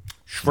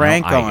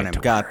 Shrank Now I on get him. to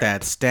Got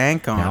that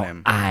stank on Now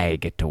him. I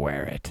get to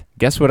wear it.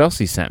 Guess what else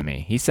he sent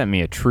me? He sent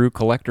me a true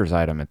collector's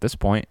item at this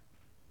point.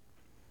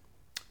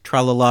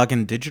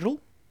 Tralalogan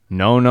Digital?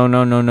 No.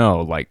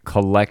 Like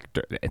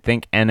collector. I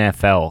think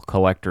NFL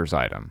collector's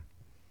item.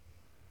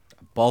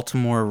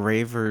 Baltimore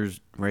Ravens.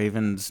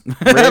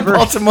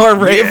 Baltimore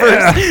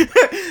Ravers.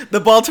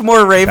 The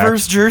Baltimore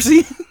Ravers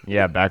jersey.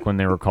 Yeah, back when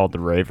they were called the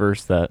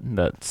Ravers,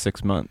 that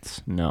 6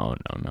 months. No.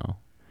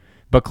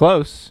 But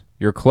close.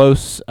 You're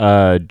close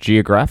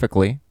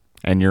geographically,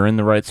 and you're in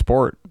the right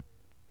sport.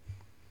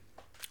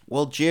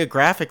 Well,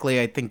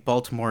 geographically, I think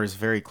Baltimore is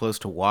very close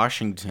to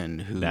Washington,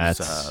 whose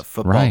That's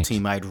football right.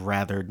 team I'd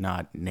rather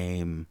not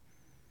name.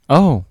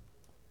 Oh.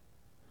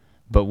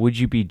 But would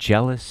you be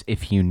jealous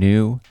if you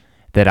knew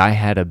that I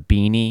had a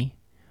beanie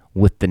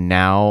with the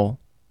now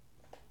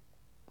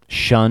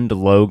shunned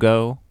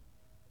logo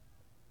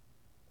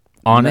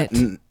on it?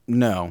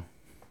 No.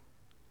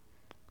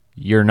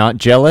 You're not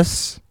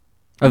jealous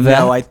of that?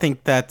 No, I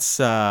think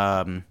that's...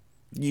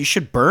 you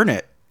should burn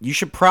it. You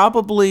should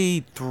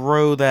probably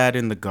throw that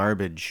in the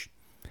garbage.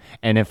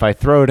 And if I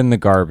throw it in the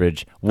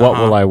garbage, what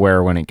will I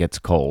wear when it gets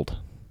cold?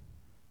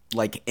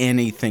 Like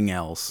anything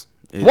else.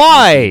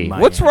 Why?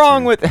 My What's answer.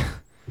 wrong with...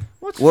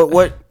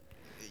 What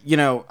you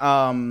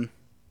know,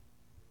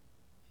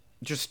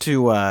 just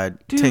to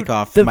take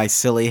off my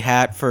silly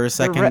hat for a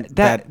second,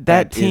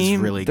 that team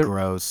is really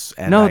gross.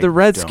 And No, I the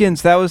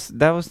Redskins, that was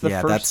the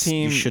yeah, first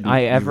team you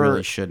I ever... You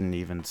really shouldn't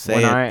even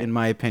say it, in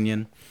my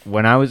opinion.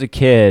 When I was a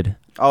kid...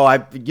 Oh,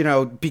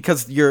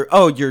 because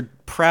your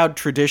proud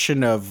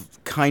tradition of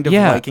kind of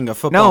liking a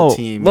football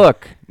team.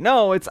 Look,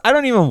 I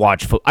don't even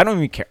watch football. I don't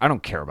even care. I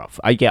don't care about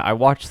football. I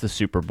watched the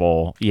Super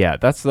Bowl. Yeah,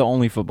 that's the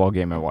only football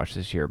game I watched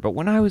this year. But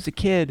when I was a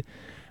kid,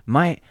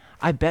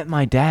 I bet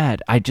my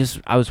dad. I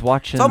was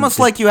watching. It's almost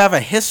like you have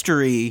a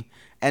history,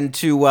 and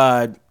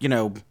to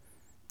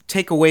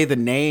take away the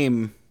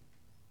name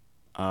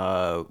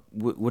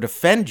would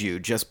offend you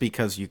just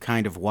because you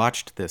kind of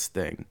watched this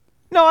thing.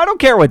 No, I don't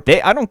care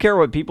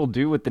what people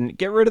do with the.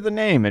 Get rid of the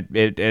name.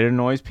 It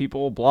annoys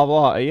people. Blah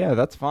blah. Yeah,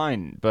 that's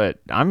fine. But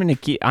I'm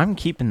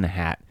keeping the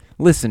hat.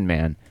 Listen,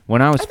 man.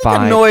 When I was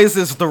 5. Annoys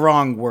is the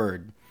wrong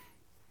word.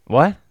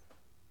 What?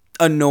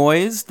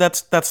 Annoys?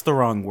 That's the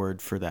wrong word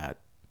for that.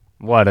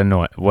 What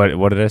annoy?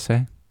 What did I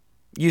say?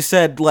 You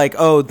said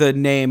the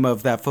name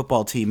of that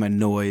football team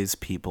annoys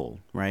people,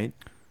 right?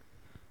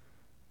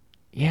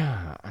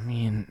 Yeah, I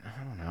mean,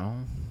 I don't know.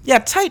 Yeah,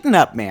 tighten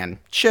up, man.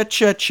 Cha.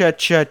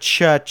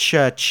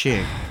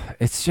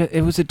 It's just,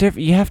 it was a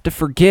different. You have to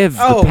forgive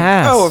the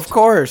past. Oh, of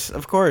course.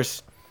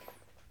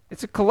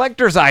 It's a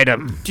collector's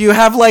item. Do you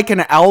have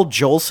an Al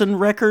Jolson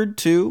record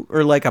too,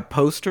 or a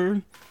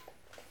poster?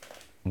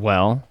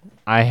 Well,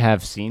 I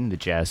have seen The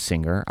Jazz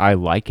Singer. I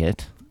like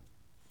it.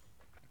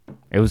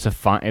 It was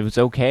It was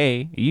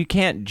okay. You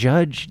can't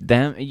judge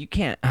them. You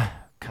can't.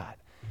 God.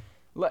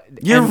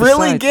 You're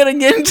really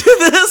getting into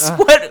this?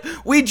 What?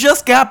 We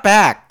just got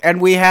back,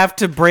 and we have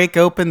to break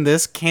open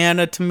this can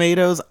of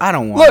tomatoes? I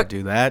don't want to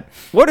do that.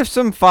 What if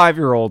some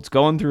 5-year-old's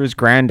going through his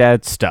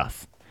granddad's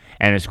stuff,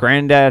 and his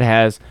granddad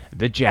has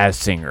The Jazz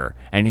Singer,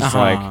 and he's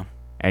like,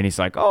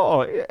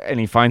 oh, and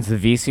he finds the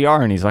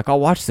VCR, and he's like, I'll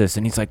watch this,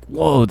 and he's like,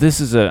 whoa, this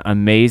is an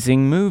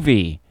amazing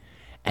movie.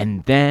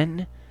 And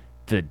then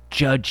the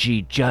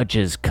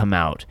judges come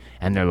out,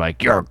 and they're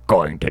like, you're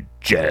going to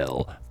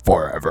jail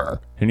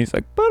forever. And he's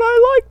like, but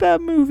I like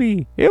that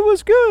movie. It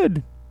was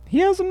good. He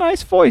has a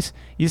nice voice.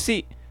 You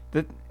see,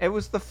 it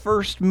was the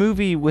first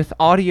movie with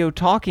audio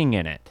talking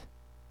in it.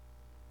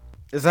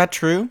 Is that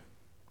true?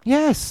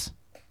 Yes.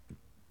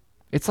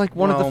 It's like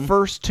one of the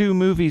first 2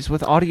 movies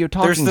with audio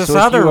talking. There's this so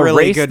if other you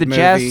really erase good the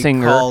Jazz movie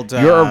Singer, called,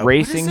 you're what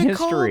erasing is it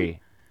history.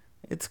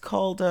 called? It's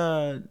called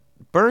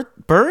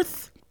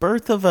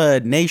Birth of a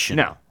Nation.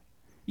 No.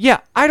 Yeah,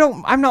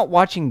 I'm not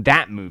watching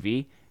that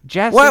movie.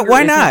 Jazz Why? Singer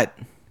Why isn't- not?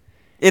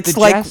 It's The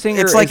like Jazz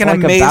Singer it's like is an like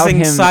about amazing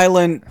him-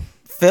 silent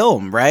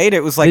film, right?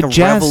 It was like The a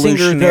Jazz Singer,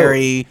 though-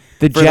 revolutionary.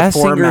 The for Jazz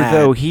Singer, format.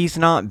 though,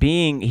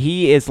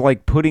 he is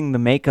like putting the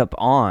makeup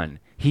on.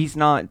 He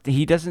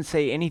doesn't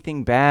say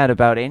anything bad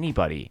about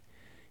anybody.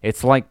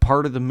 It's like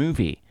part of the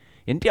movie.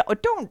 And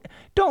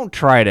don't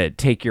try to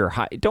take your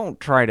don't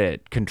try to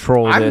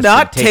control this. I'm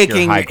not and take your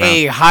taking high ground.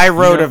 a high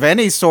road of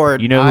any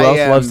sort. You know who I else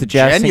am loves the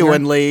Jazz Singer?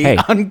 genuinely Hey,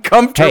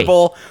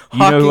 uncomfortable you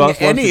know who hawking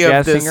else loves any the of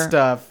Jazz this Singer?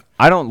 stuff.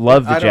 I don't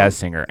love the I Jazz don't-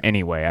 Singer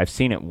anyway. I've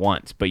seen it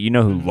once, but you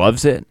know who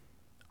loves it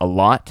a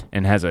lot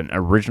and has an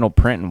original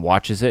print and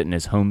watches it in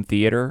his home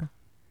theater?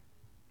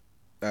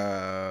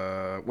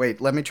 Wait,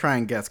 let me try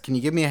and guess. Can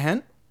you give me a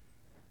hint?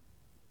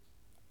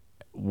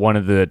 One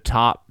of the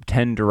top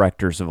 10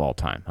 directors of all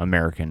time,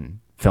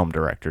 American film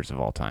directors of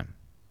all time.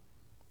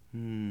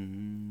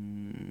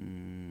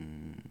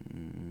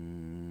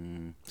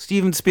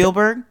 Steven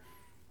Spielberg?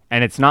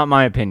 And it's not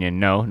my opinion.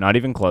 No, not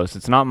even close.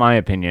 It's not my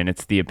opinion.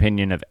 It's the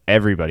opinion of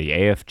everybody.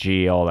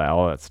 AFG, all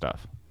that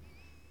stuff.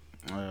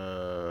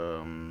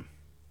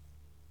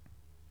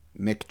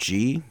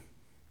 McG?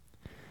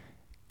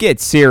 Get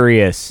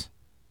serious.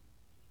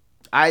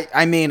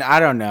 I mean, I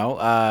don't know.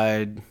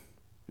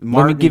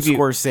 Martin give you-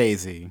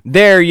 Scorsese.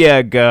 There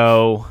you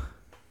go.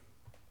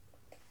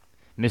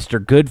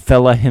 Mr.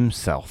 Goodfella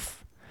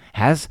himself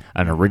has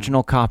an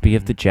original copy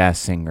of The Jazz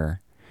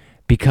Singer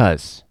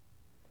because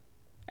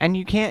And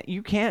you can't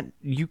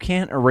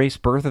erase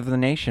Birth of the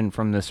Nation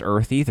from this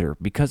earth either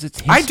because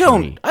it's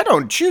history. I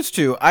don't choose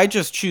to. I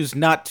just choose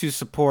not to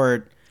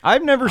support.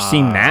 I've never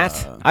seen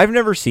that. I've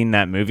never seen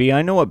that movie.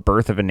 I know what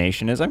Birth of a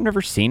Nation is. I've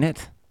never seen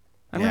it.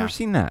 I've never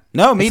seen that.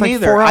 No, me It's like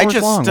neither. 4 I hours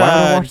just long. Why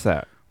would I watch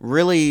that?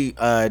 really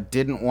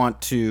didn't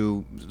want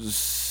to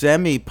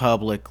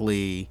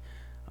semi-publicly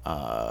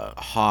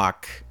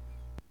hawk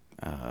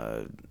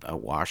a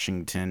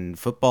Washington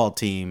football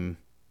team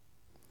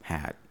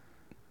hat.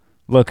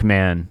 Look,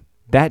 man,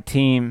 that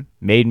team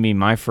made me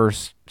my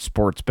first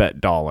sports bet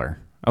dollar.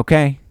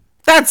 Okay?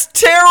 That's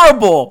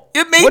terrible. It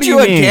What made do you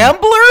you a mean?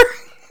 gambler?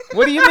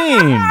 What do you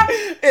mean?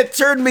 It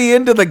turned me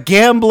into the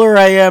gambler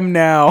I am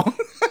now.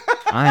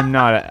 I'm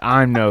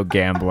no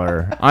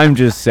gambler. I'm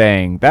just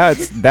saying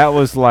that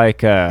was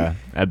like a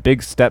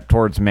big step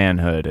towards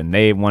manhood, and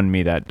they won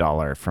me that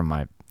dollar from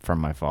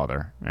my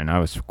father, and I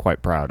was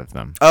quite proud of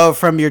them. Oh,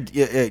 from your...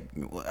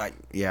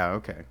 yeah,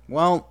 okay.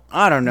 Well,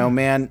 I don't know,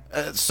 man.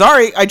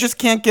 Sorry, I just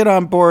can't get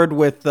on board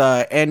with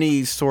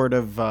any sort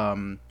of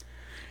No,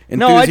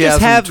 I just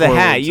enthusiasm have the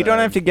hat. towards, You don't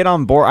have to get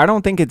on board. I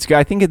don't think it's good.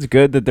 I think it's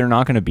good that they're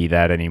not going to be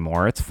that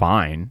anymore. It's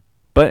fine.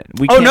 But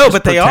we Oh can't no, just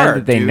but they pretend are.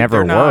 that they dude.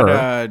 never They're were.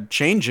 not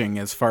changing,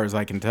 as far as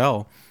I can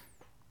tell.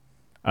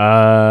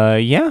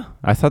 Yeah.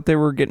 I thought they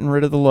were getting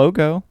rid of the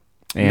logo.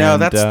 And, no,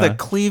 that's the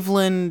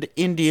Cleveland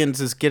Indians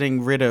is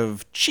getting rid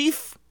of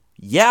Chief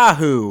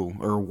Yahoo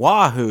or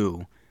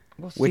Wahoo,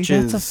 which See,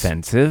 is that's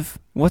offensive.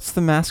 What's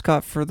the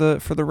mascot for the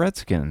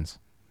Redskins?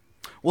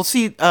 Well,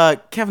 see,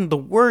 Kevin, the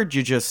word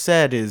you just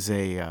said is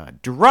a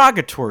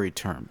derogatory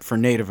term for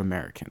Native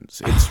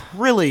Americans. It's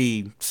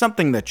really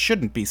something that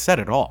shouldn't be said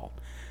at all.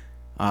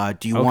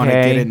 Do you want to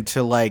Okay. get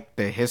into like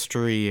the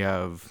history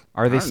of?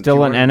 Are they I don't- still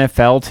do an you wanna-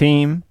 NFL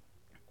team?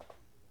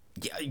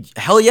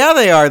 Hell yeah,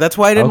 they are. That's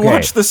why I didn't Okay.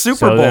 watch the Super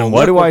So Bowl. then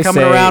what Look, do we're I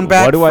coming say- around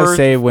back what do I for,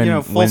 say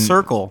when- full when-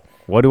 circle?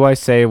 What do I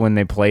say when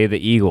they play the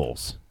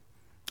Eagles?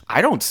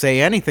 I don't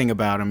say anything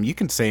about them. You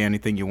can say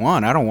anything you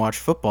want. I don't watch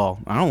football.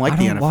 I don't like I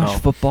the don't NFL. watch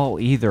football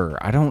either.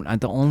 I don't.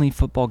 The only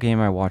football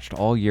game I watched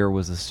all year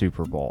was the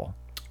Super Bowl.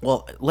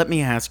 Well, let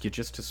me ask you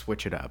just to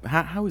switch it up.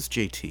 How is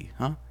JT,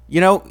 huh?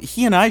 You know,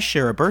 he and I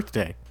share a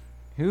birthday.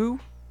 Who?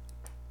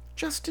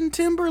 Justin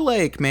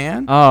Timberlake,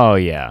 man. Oh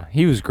yeah,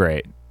 he was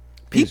great.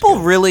 People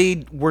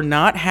really were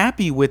not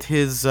happy with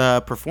his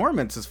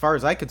performance, as far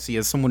as I could see,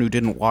 as someone who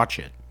didn't watch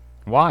it.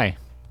 Why?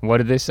 What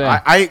did they say? I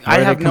What are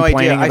they have no idea.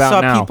 complaining I about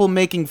saw now? people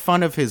making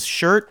fun of his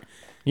shirt.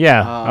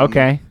 Yeah.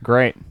 Okay.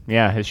 Great.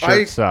 Yeah, his shirt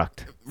I-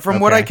 sucked. From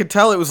what I Okay. could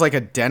tell, it was like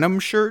a denim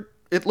shirt.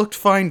 It looked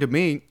fine to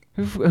me.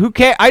 Who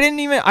cares? I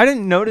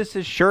didn't notice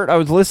his shirt. I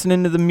was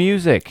listening to the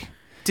music.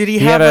 Did he,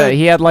 He have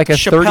had like a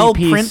Chappelle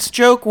 30-piece Prince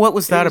joke? What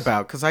was that was-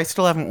 about? Because I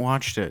still haven't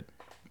watched it.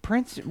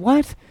 Prince.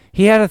 What?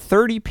 He had a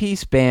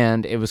 30-piece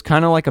band. It was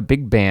kind of like a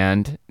big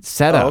band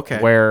setup okay.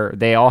 where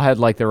they all had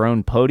like their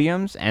own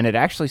podiums, and it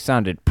actually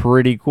sounded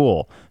pretty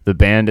cool. The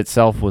band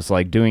itself was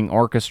like doing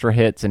orchestra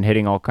hits and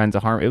hitting all kinds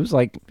of harmony. It was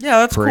like Yeah,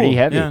 that's pretty cool.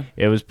 heavy. Yeah.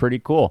 It was pretty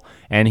cool.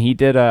 And he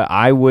did a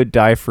 "I Would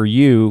Die for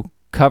You"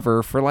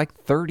 cover for like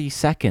 30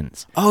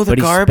 seconds. Oh, the But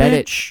he sped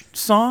it- Garbage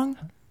song?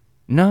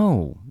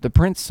 No, the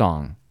Prince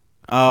song.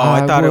 Oh,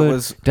 I thought it would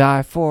was.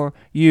 Die for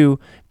You.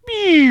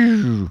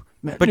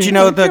 But you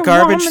know the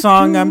Garbage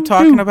song I'm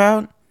talking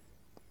about?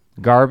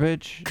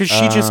 Garbage? Because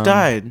she just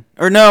died.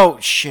 Or no,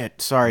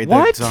 shit. Sorry,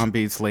 What? the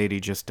zombies lady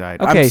just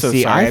died. Okay, I'm so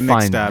see, sorry. I mixed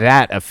find up.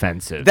 that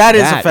offensive. That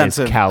is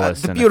offensive.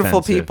 Callous The and beautiful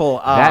offensive.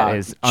 people. That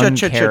is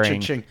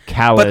uncaring,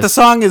 callous. But the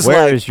song is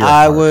Where like, is your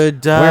I heart?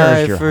 would Where die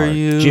is your for heart?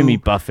 you. Jimmy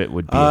Buffett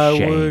would be I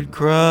ashamed. would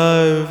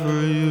cry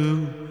for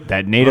you.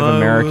 That Native I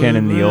American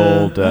in would the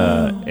old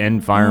rather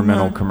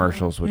environmental not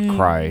commercials would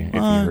cry if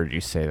you heard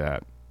you say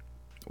that.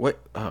 What?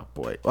 Oh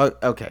boy. Well,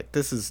 okay,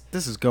 this is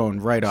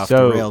going right off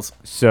the rails.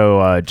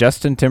 So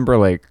Justin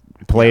Timberlake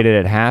played it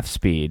at half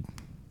speed.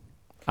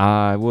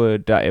 I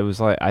would. It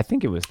was like I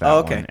think it was that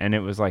okay. one, and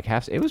it was like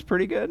half. It was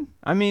pretty good.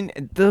 I mean,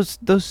 those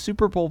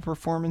Super Bowl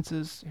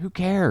performances. Who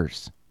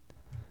cares?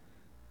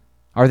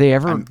 Are they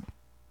ever?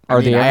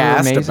 Are they I ever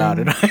asked amazing? about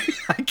it.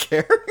 I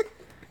care.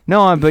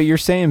 No, but you're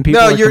saying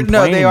people No, are you're-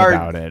 no, complaining they are-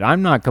 about it.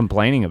 I'm not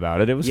complaining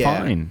about it. It was Yeah.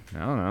 fine. I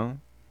don't know.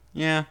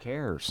 Yeah. Who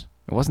cares?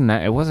 It wasn't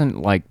that. It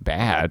wasn't like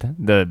bad.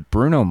 The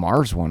Bruno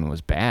Mars one was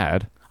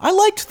bad. I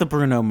liked the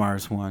Bruno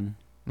Mars one.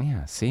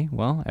 Yeah. See,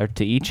 well,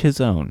 to each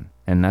his own,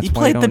 and that's He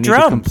why you played don't the need to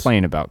drums.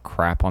 complain about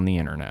crap on the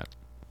internet.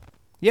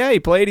 Yeah, he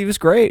played. He was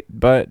great,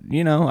 but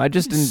I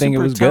just didn't think it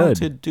Super was good.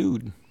 talented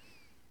dude.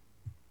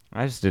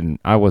 I just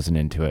didn't. I wasn't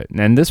into it.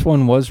 And this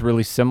one was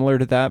really similar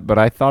to that, but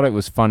I thought it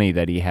was funny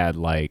that he had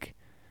like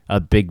a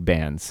big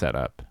band set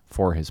up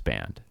for his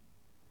band,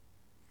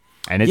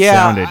 and it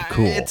sounded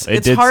cool. It's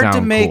It did hard to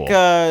sound make cool.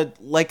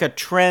 a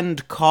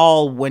trend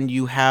call when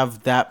you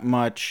have that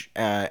much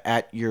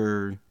at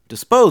your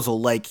disposal.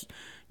 Like,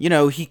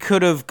 he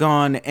could have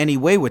gone any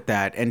way with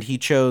that, and he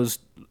chose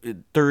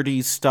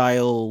 30s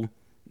style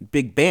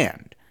big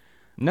band.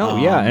 No,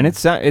 yeah, and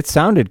it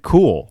sounded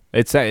cool.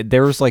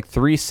 There was like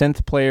 3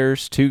 synth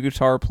players, 2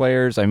 guitar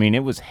players. I mean,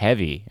 it was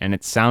heavy, and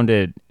it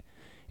sounded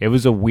It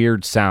was a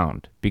weird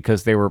sound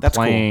because they were That's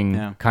cool, playing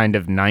yeah. kind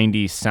of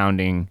 90s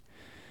sounding.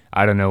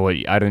 I don't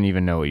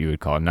even know what you would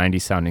call it.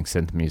 90s sounding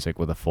synth music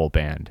with a full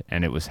band,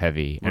 and it was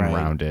heavy and Right.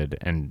 rounded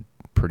and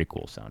pretty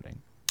cool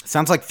sounding.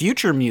 Sounds like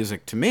future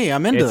music to me.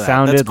 I'm into It that.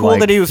 sounded That's cool like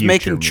that he was future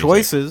making music.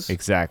 choices.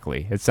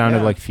 Exactly. It sounded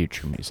Yeah. like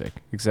future music.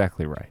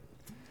 Exactly right.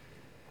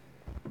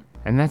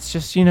 And that's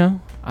just,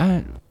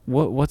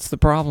 what's the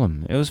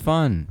problem? It was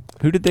fun.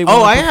 Who did they want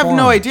Oh, to I have no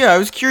perform? idea. I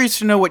was curious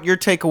to know what your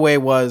takeaway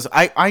was.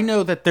 I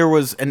know that there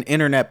was an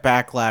internet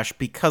backlash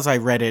because I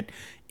read it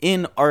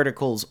in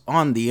articles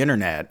on the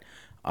internet.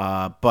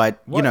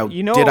 But What?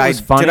 You know did what I was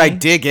funny? did I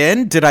dig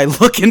in? Did I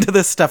look into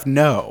this stuff?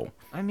 No.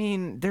 I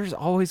mean, there's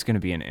always going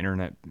to be an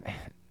internet.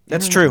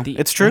 That's true. The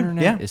It's true,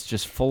 internet yeah. is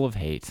just full of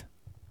hate.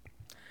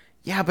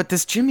 Yeah, but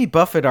this Jimmy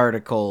Buffett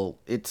article,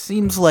 it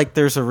seems like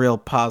there's a real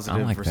I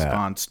positive like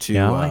response that. to.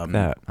 Yeah, I like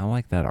that. I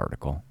like that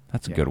article.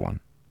 That's a good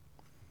one.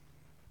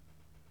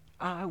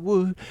 I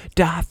would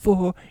die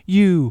for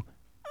you.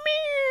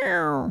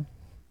 Meow.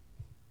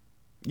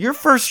 Your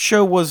first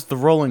show was the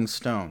Rolling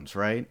Stones,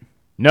 right?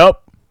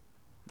 Nope.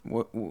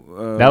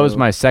 That That was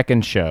my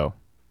second show.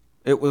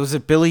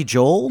 it Billy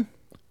Joel?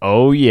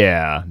 Oh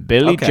yeah,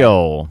 Billy Okay.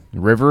 Joel,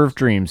 River of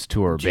Dreams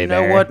tour, Do you baby.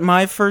 know what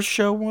my first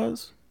show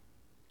was?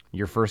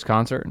 Your first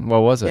concert?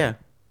 What was it? Yeah.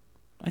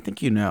 I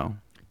think you know.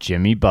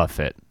 Jimmy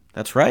Buffett.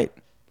 That's right.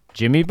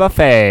 Jimmy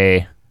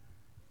Buffet.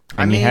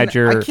 I And mean, you had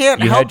your I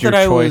can't you help had your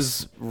that I choice.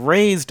 was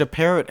raised a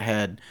parrot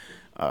head.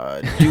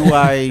 Do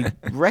I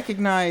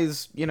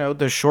recognize,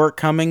 the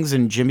shortcomings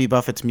in Jimmy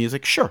Buffett's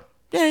music? Sure.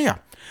 Yeah.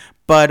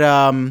 But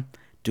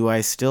do I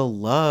still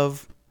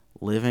love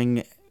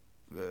living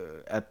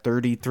at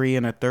 33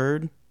 and a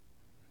third?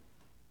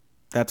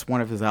 That's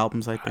one of his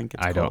albums, I think.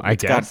 It's I don't- called. I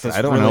It's got guess. this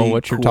I don't know really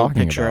what you're cool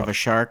talking picture about. of a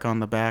shark on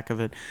the back of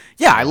it.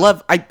 Yeah, I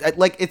love. I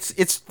like.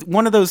 It's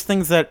one of those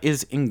things that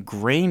is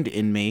ingrained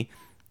in me.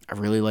 I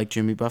really like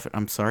Jimmy Buffett.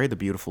 I'm sorry, the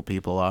beautiful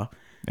people are.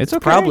 It's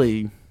okay.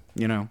 Probably,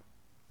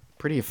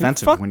 pretty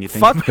offensive Fuck, when you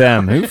think. fuck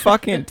them. Who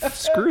fucking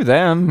screw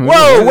them?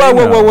 Whoa, whoa,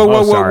 whoa, whoa, whoa, Oh,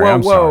 whoa, sorry, whoa,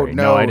 I'm whoa! sorry.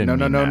 No, I didn't no,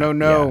 mean no, that. no, Yeah,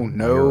 no,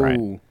 no, you're right.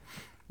 no.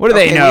 What do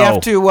they know?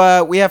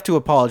 We have to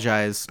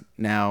apologize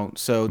now.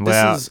 So this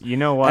Well, is you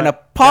know what? an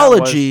That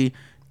apology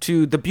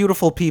to the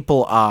beautiful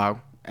people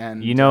are.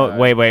 And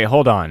wait,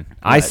 hold on.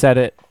 I said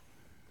it.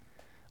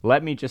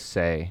 Let me just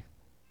say,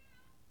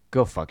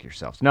 go fuck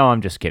yourselves. No,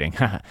 I'm just kidding.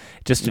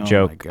 Just a Oh my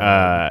joke.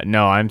 God.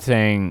 No, I'm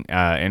saying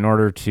in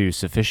order to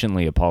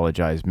sufficiently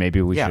apologize,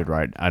 maybe we Yeah. should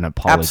write an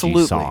apology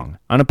Absolutely. song.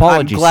 An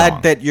apology I'm glad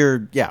song.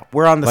 that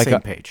we're on the Like same a,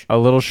 page. a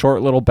little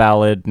short little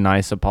ballad,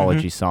 nice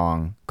apology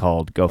song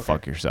called "Go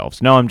Fuck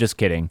Yourselves." No, I'm just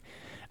kidding.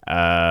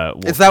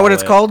 Is that what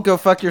it's called? Go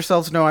fuck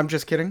yourselves? No, I'm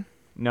just kidding.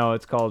 No,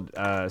 it's called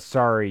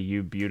 "Sorry,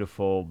 You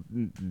Beautiful,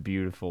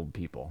 Beautiful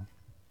People."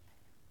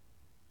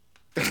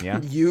 Yeah.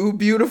 You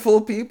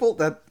beautiful people.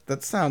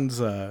 That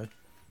sounds.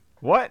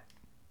 What?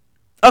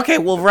 Okay,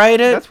 we'll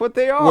write it. That's what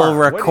they are. We'll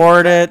What do you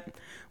record it.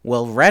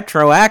 We'll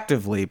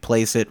retroactively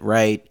place it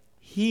right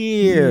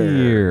here.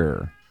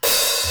 Here.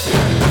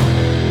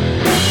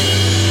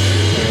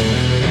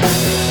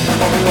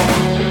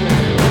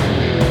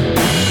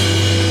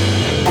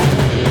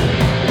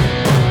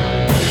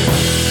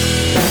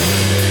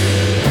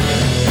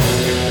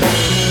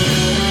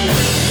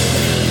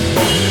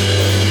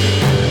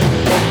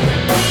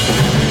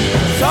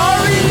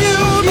 Sorry, you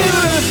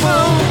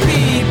beautiful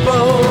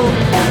people.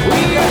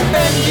 We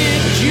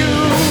offended you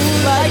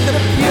like the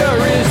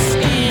purest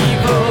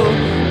evil.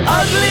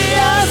 Ugly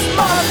ass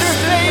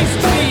monster-faced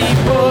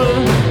people.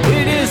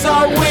 It is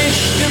our wish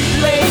to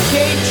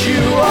placate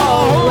you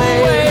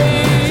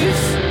always.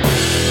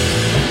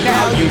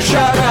 Now you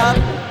shut up.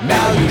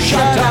 Now you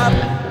shut up.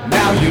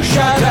 Now you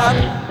shut up.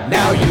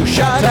 Now you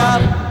shut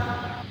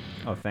up.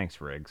 Oh, thanks,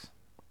 Riggs.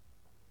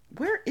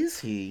 Where is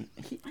he?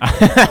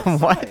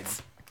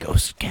 What?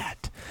 Ghost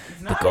cat.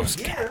 The ghost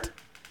cat.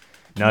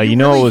 No, you you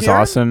know what really was hear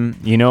him? awesome?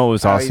 You know what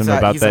was Oh, awesome he's at-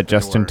 about he's at that the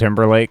Justin door.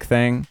 Timberlake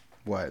thing?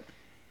 What?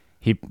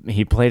 He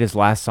played his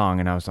last song,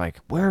 and I was like,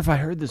 where have I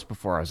heard this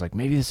before? I was like,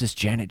 maybe this is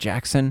Janet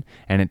Jackson,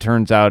 and it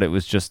turns out it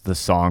was just the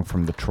song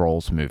from the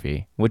Trolls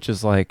movie, which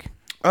is like,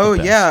 Oh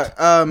the yeah.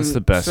 best. It's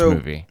the best so,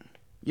 movie.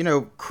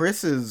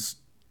 Chris's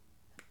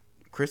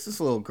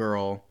little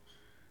girl.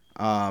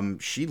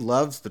 She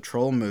loves the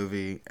Troll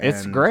movie.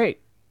 It's and great.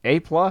 A+.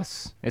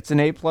 It's an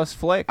A+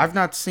 flick. I've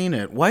not seen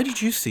it. Why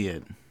did you see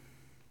it?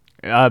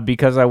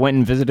 Because I went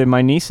and visited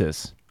my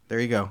nieces. There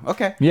you go.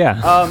 Okay.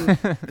 Yeah.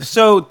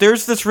 So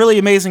there's this really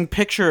amazing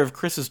picture of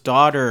Chris's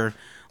daughter,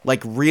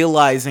 like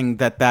realizing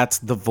that that's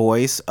the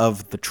voice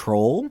of the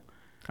troll.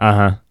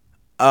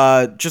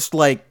 Uh-huh. Just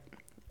like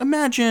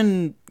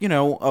imagine,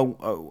 a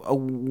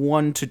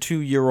 1 to 2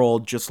 year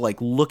old just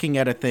like looking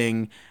at a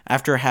thing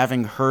after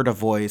having heard a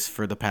voice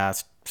for the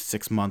past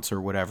 6 months or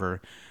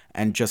whatever,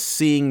 and just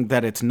seeing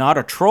that it's not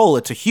a troll,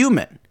 it's a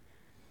human.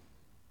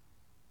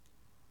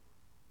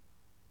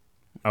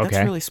 Okay. That's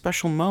a really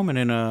special moment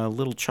in a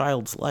little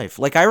child's life.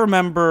 Like I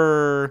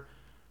remember,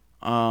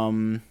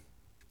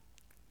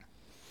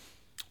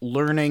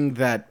 learning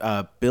that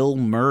Bill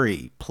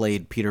Murray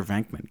played Peter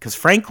Venkman. Because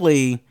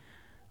frankly,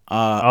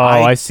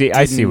 I see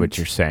what didn't-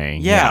 you're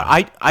saying.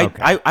 Yeah,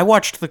 Okay. I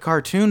watched the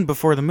cartoon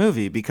before the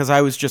movie because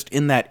I was just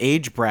in that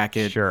age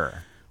bracket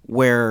Sure.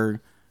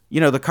 where,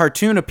 the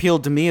cartoon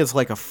appealed to me as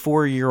like a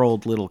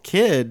 4-year-old little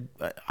kid.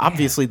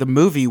 Obviously, the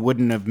movie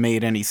wouldn't have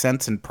made any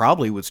sense and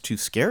probably was too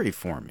scary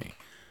for me.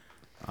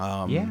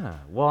 Yeah.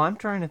 Well, I'm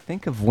trying to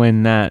think of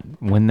when that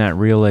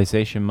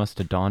realization must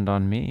have dawned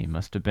on me.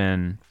 Must have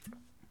been.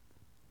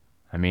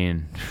 I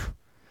mean,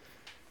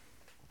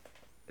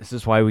 this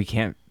is why we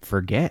can't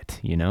forget.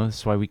 This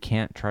is why we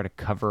can't try to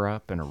cover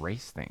up and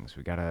erase things.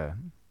 We gotta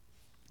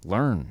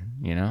learn.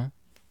 You know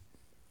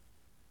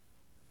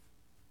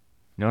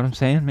what I'm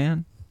saying,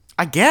 man?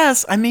 I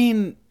guess. I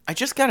mean, I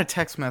just got a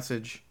text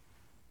message.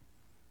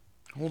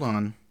 Hold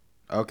on.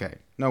 Okay.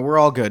 No, we're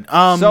all good.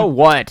 So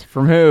what?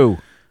 From who?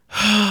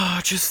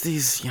 Just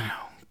these,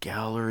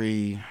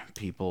 gallery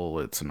people.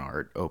 It's an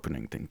art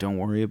opening thing. Don't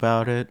worry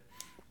about it.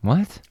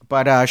 What?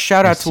 But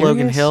shout out to Logan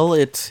serious? Hill.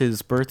 It's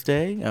his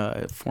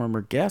birthday.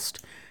 Former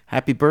guest.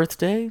 Happy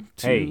birthday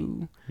to Hey,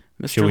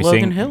 Mr. Should we Logan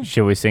sing? Hill.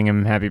 Should we sing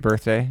him happy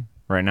birthday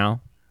right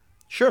now?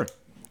 Sure.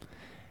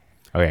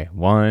 Okay,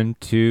 1,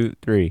 2,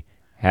 3.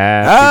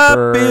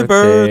 Happy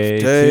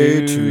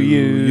birthday to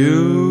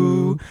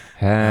you.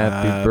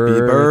 Happy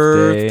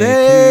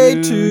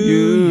birthday to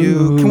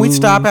you. Can we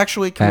stop,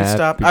 actually? Can we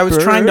stop? I was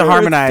trying to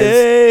harmonize.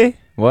 birthday.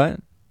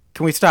 What?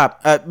 Can we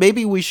stop?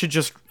 Maybe we should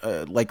just,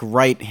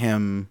 write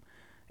him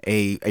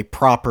a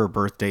proper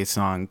birthday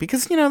song.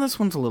 Because, this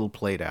one's a little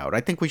played out.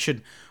 I think we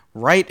should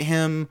write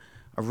him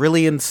a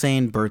really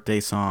insane birthday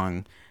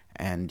song.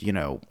 And,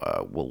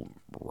 we'll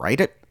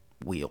write it.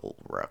 We'll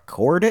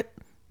record it.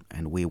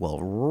 And we will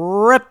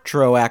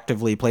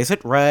retroactively place it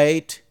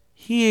right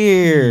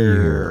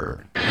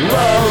here.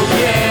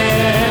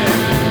 Logan,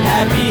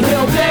 happy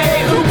Hill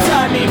Day. Oops,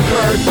 I mean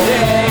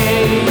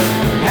birthday.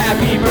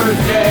 Happy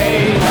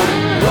birthday,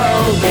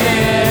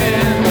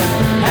 Logan.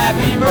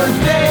 Happy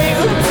birthday.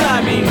 Oops,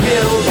 I mean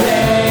Hill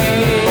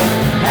Day.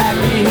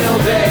 Happy Hill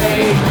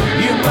Day.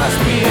 You must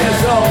be as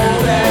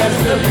old as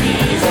the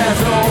bees, as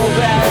old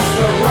as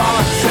the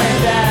rocks,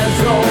 and as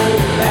old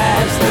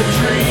as the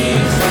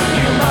trees.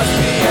 You must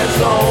be as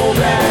old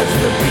as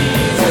the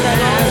bees, and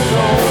as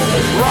old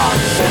as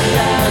rocks, and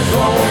as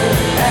old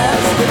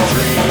as the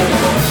trees.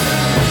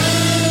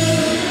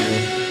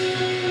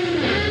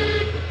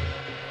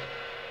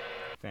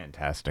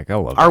 Fantastic. I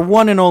love Our it.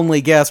 one and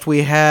only guest,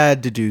 we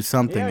had to do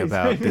something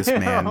about this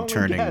man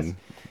turning.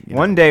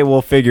 One day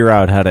we'll figure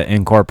out how to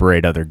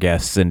incorporate other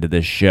guests into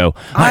this show.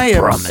 I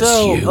am promise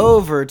so you.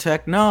 over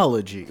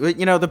technology.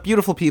 The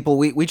beautiful people,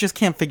 we just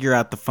can't figure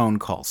out the phone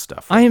call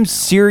stuff. I am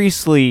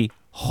seriously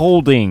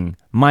holding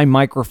my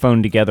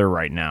microphone together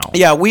right now.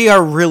 Yeah, we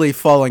are really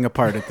falling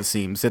apart at the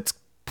seams. It's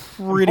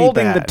pretty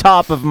Holding bad. the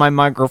top of my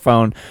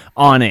microphone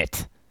on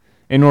it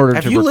in order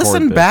Have to you record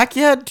listened this. back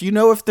yet? Do you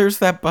know if there's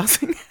that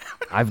buzzing?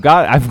 I've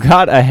got an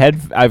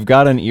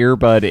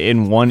earbud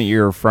in one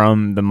ear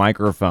from the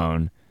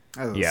microphone.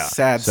 That's a Yeah,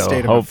 sad so state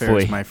of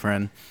hopefully- affairs, my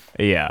friend.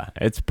 Yeah,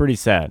 it's pretty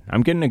sad.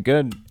 I'm getting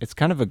it's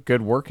kind of a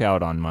good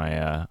workout on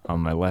my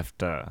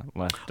left.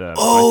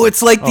 Oh,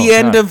 it's like the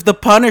end of The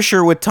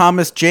Punisher with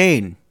Thomas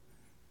Jane.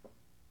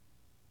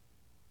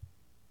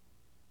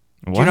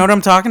 Do you know what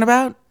I'm talking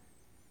about?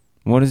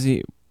 What is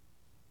he?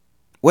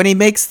 When he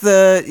makes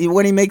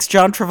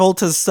John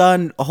Travolta's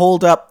son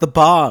hold up the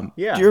bomb.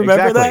 Yeah, Do you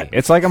remember exactly. that?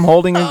 It's like I'm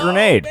holding a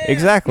grenade.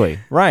 Exactly.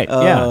 Right.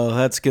 Yeah. Oh,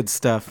 that's good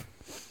stuff.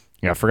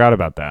 Yeah, I forgot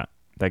about that.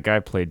 That guy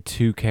played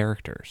 2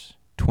 characters,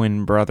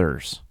 twin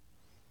brothers.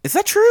 Is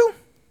that true?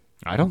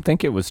 I don't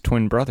think it was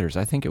twin brothers.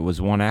 I think it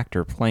was one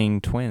actor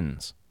playing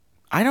twins.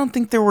 I don't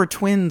think there were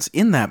twins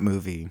in that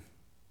movie.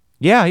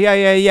 Yeah.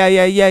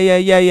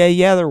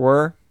 There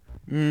were.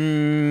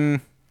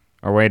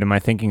 Or wait, am I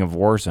thinking of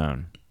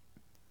Warzone?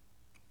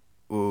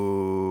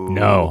 Ooh.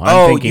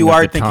 No. You of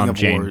are the thinking Tom of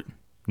Jane. War.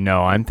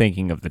 No, I'm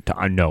thinking of the.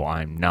 No,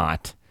 I'm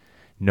not.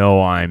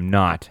 No, I'm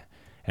not.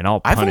 And I'll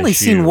punish I've only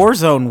seen you.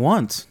 Warzone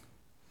once.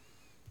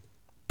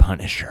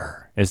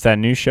 Punisher. Is that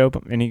new show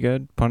any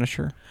good?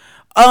 Punisher.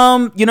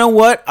 You know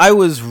what? I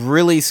was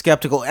really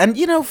skeptical, and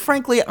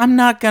frankly, I'm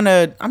not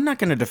gonna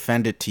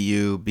defend it to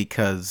you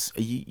because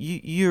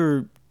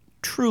you're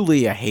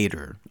truly a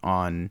hater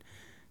on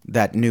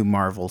that new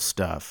Marvel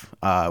stuff,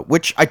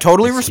 which I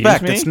totally Excuse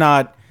respect. me? It's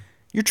not.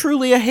 You're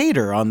truly a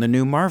hater on the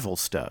new Marvel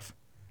stuff.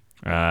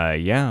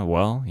 Yeah.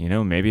 Well,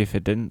 maybe if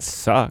it didn't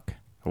suck,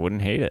 I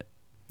wouldn't hate it.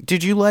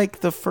 Did you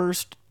like the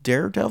first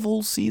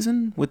Daredevil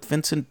season with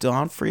Vincent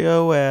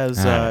D'Onofrio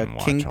as I didn't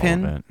watch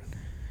Kingpin? all of it.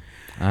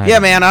 Yeah,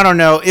 man, I don't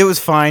know. It was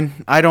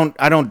fine. I don't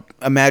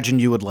imagine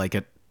you would like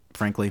it,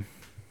 frankly.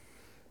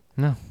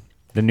 No.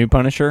 The new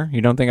Punisher?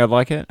 You don't think I'd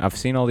like it? I've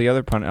seen all the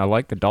other I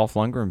like the Dolph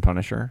Lundgren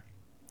Punisher.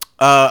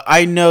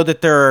 I know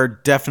that there are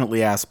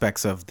definitely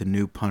aspects of the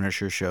new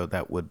Punisher show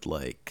that would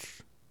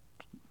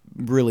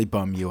really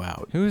bum you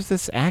out. Who is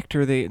this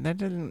actor?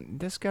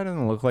 This guy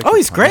doesn't look like Oh, the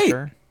he's great.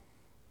 Punisher.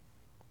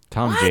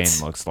 Tom What?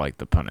 Jane looks like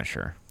the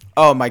Punisher.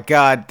 Oh my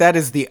God, that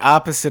is the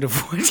opposite of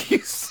what you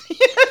see.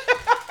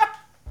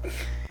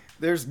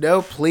 There's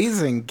no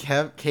pleasing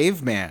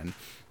caveman.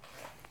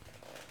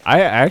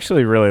 I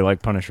actually really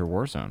like Punisher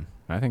Warzone.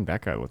 I think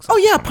that guy looks. Oh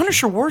like yeah,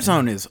 Punisher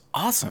Warzone is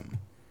awesome.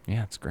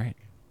 Yeah, it's great.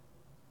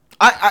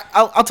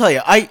 I'll tell you,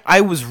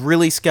 I was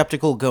really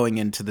skeptical going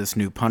into this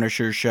new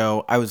Punisher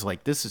show. I was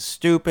like, this is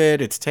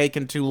stupid. It's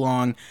taken too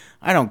long.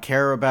 I don't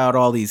care about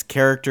all these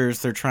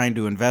characters they're trying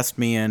to invest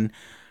me in.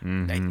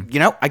 You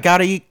know, I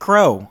gotta eat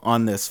crow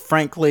on this.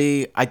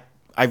 Frankly, I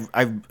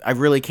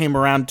really came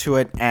around to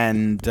it,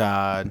 and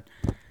I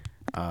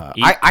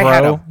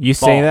had a You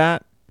ball. say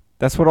that?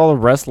 That's what all the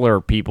wrestler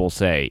people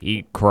say.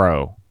 Eat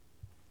crow.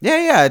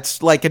 Yeah.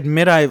 It's like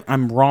admit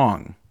I'm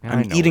wrong. I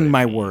I'm know eating what it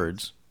my means.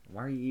 words.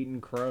 Why are you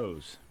eating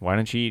crows? Why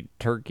don't you eat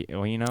turkey?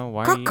 Well, you know,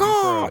 why are you eating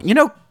Caw-caw. crows? You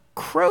know,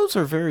 crows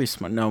are very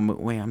smart. No,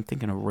 wait, I'm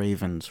thinking of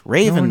ravens.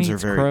 Ravens are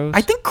eats very. crows.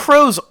 I think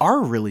crows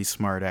are really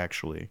smart,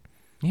 actually.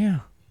 Yeah.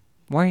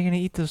 Why are you going to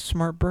eat those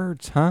smart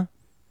birds, huh?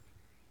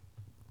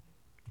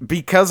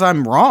 Because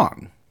I'm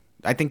wrong.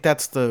 I think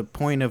that's the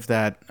point of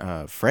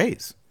that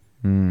phrase.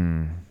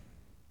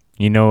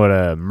 You know what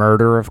a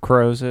murder of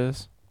crows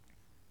is?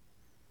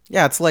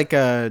 Yeah, it's like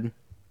a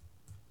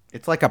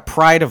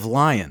pride of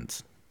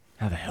lions.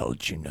 How the hell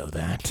did you know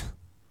that?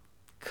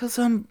 'Cause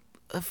I'm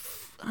a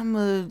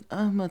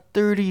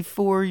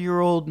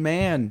 34-year-old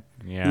man.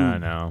 Yeah, I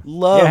know.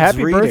 loves yeah,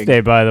 happy reading.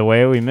 birthday, by the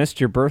way. We missed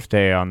your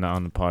birthday on the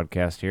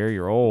podcast here.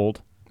 You're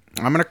old.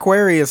 I'm an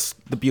Aquarius,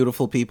 the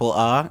beautiful people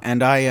are,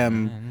 and I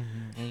am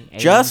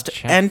just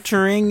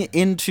entering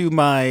into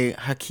my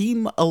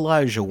Hakeem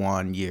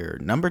Olajuwon year,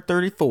 number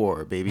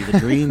 34, baby, the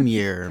dream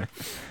year.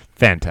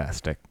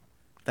 Fantastic.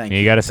 Thank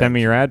You got to send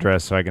me your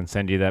address so I can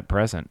send you that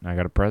present. I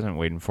got a present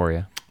waiting for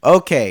you.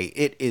 Okay,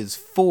 it is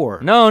 4.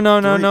 No.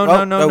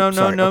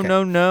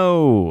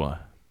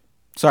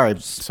 Sorry.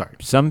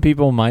 Some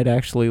people might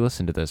actually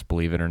listen to this,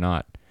 believe it or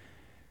not.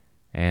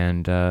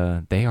 And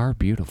they are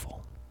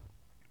beautiful.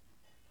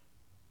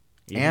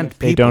 Even And if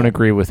they don't people-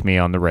 agree with me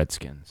on the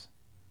Redskins.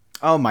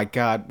 Oh my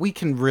God, we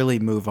can really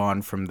move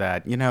on from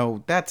that. You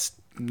know, that's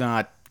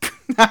not.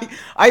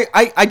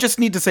 I just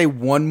need to say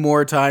one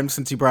more time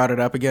since you brought it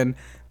up again.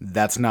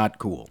 That's not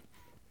cool.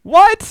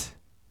 What?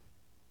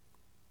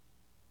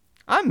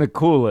 I'm the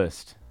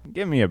coolest.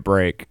 Give me a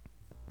break.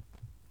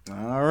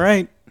 All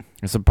right.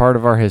 It's a part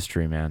of our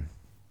history, man.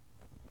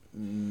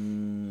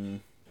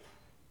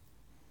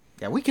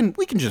 Yeah, we can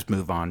just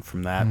move on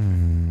from that.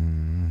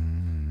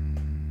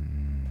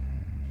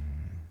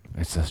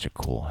 It's such a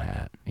cool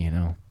hat, you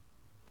know?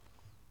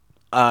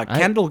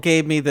 Kendall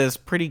gave me this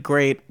pretty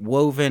great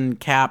woven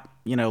cap,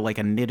 you know, like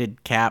a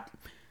knitted cap,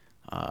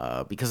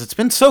 because it's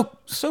been so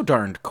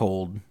darned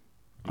cold.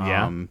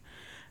 Yeah.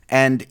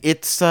 And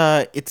it's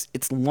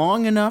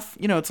long enough,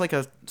 you know, it's like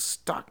a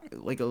stock,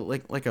 like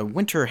a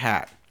winter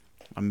hat.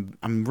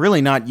 I'm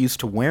really not used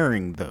to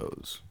wearing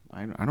those.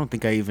 I don't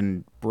think I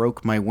even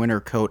broke my winter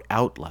coat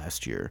out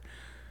last year.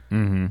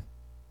 Mm-hmm.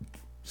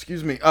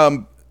 Excuse me.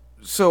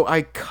 So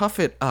I cuff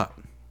it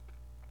up.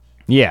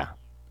 Yeah.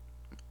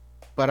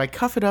 But I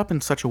cuff it up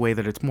in such a way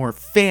that it's more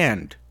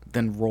fanned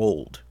than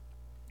rolled.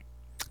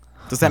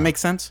 Does that make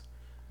sense?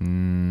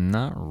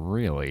 Not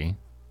really.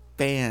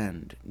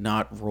 Fanned,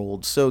 not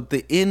rolled. So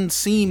the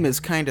inseam is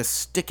kind of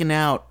sticking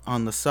out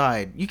on the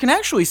side. You can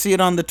actually see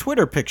it on the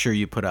Twitter picture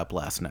you put up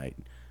last night.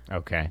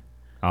 Okay.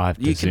 I'll have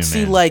to You zoom can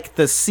see in. like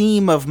the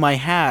seam of my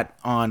hat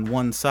on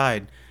one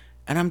side,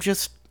 and I'm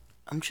just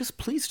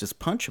pleased as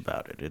punch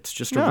about it. It's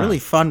just a Yeah. really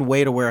fun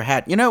way to wear a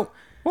hat. You know,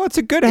 Well, it's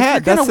a good if hat. you're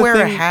That's gonna the wear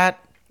thing. a hat,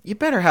 you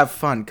better have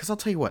fun. Because I'll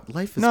tell you what,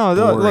 life is No,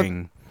 look,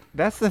 boring.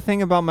 that's the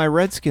thing about my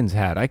Redskins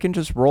hat. I can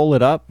just roll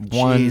it up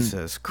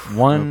Jesus Christ.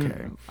 one.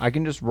 Okay. I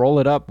can just roll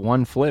it up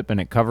one flip and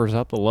it covers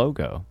up the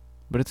logo.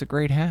 But it's a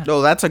great hat.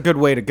 Oh, that's a good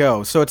way to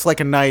go. So it's like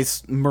a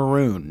nice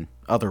maroon.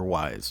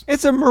 Otherwise,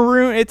 It's a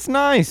maroon. It's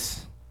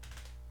nice.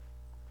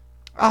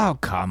 Oh,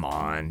 come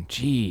on.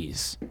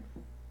 Jeez.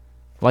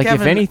 Like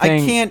Kevin, if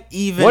anything, I can't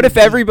even. What if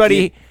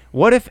everybody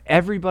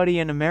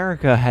in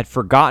America had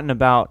forgotten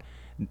about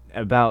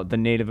the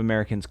Native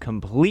Americans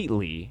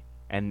completely,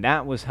 and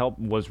that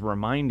was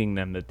reminding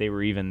them that they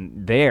were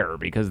even there,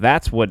 because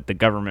that's what the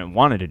government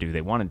wanted to do.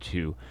 They wanted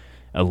to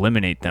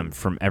eliminate them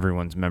from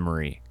everyone's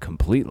memory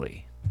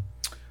completely.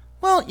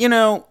 Well, you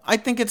know, I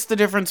think it's the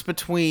difference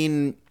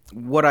between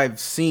what I've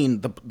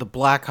seen. The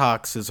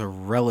Blackhawks is a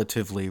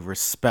relatively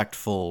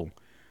respectful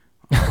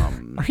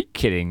Are you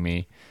kidding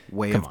me?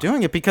 way of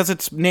doing it because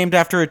it's named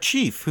after a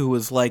chief who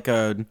was like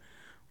a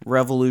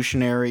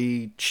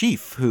revolutionary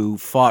chief who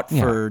fought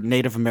for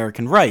Native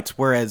American rights.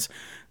 Whereas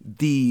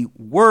the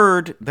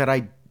word that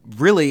I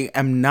really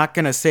am not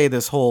going to say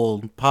this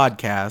whole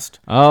podcast.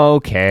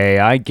 Okay,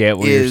 I get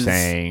what you're Is-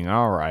 saying.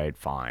 All right,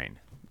 fine.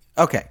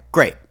 Okay,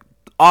 great.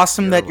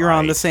 Awesome that you're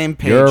on the same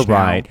page You're now.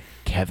 right.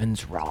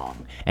 Kevin's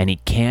wrong, and he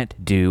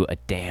can't do a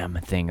damn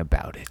thing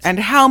about it. And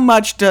how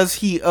much does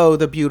he owe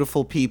the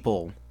beautiful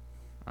people?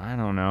 I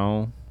don't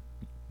know,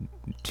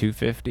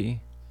 $250,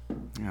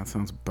 Yeah, that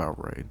sounds about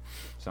right.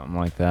 something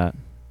like that.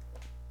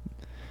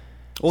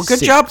 Well,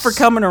 good job for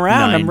coming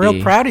around. I'm real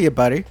 690. proud of you,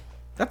 buddy.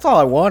 That's all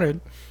I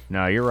wanted.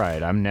 No, you're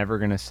right. I'm never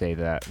going to say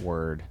that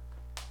word.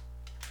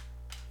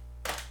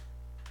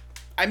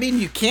 I mean,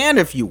 you can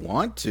if you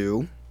want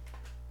to.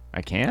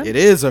 I can't? It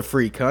is a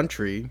free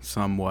country,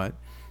 somewhat.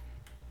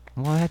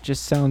 Well, that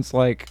just sounds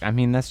like, I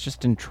mean, that's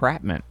just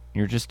entrapment.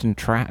 You're just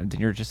entrapped.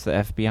 You're just the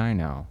FBI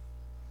now.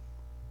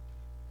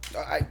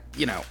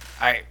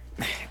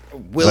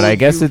 Will But I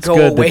guess you it's go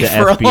good that away the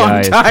for a FBI long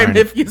is time trying to-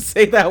 if you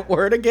say that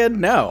word again?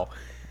 No.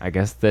 I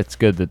guess that's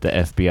good that the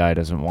FBI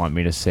doesn't want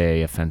me to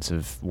say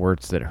offensive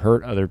words that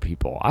hurt other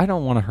people. I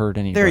don't want to hurt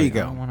anybody. There you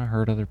go. I don't want to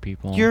hurt other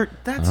people.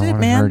 That's I don't it,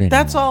 wanna hurt man.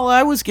 That's anyone. all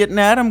I was getting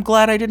at. I'm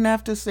glad I didn't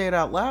have to say it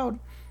out loud.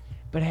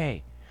 But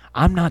hey,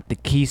 I'm not the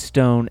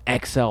Keystone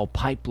XL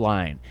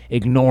pipeline,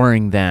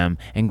 ignoring them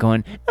and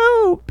going,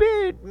 "Oh,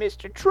 bad,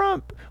 Mr.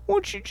 Trump,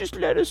 won't you just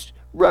let us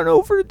run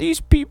over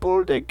these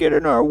people that get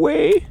in our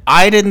way?"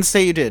 I didn't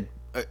say you did,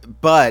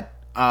 but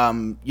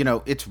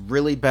it's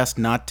really best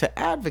not to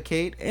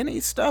advocate any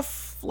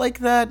stuff like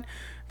that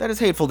is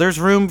hateful. There's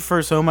room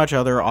for so much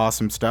other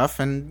awesome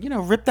stuff, and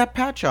rip that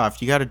patch off.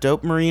 You got a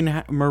dope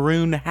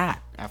maroon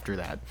hat after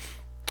that.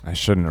 I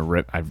shouldn't have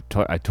ripped.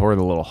 I tore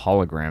the little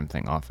hologram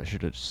thing off. I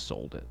should have just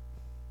sold it.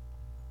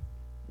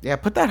 Yeah,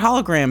 put that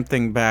hologram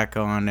thing back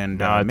on and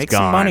No, it's make gone.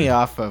 some money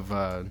off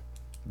of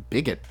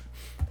Bigot.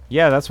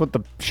 Yeah, that's what the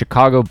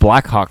Chicago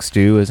Blackhawks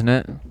do, isn't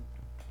it?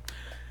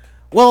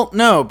 Well,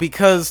 no,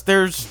 because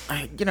there's,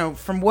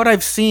 from what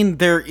I've seen,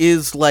 there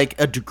is like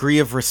a degree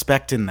of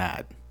respect in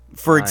that.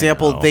 For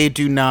example, know. they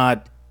do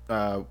not,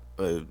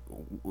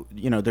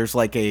 there's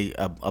like a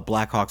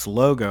Blackhawks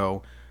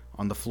logo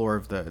on the floor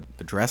of the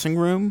dressing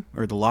room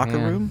or the locker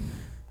room,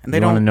 and they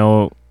You want to don't.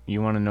 know?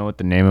 You want to know what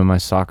the name of my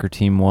soccer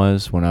team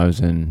was when I was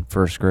in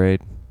first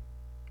grade?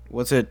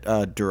 Was it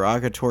a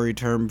derogatory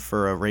term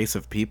for a race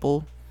of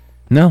people?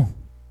 No,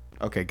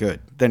 Okay, good.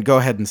 Then go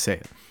ahead and say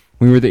it.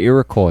 we were the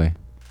Iroquois.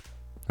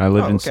 I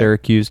lived in okay.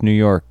 Syracuse, New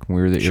York.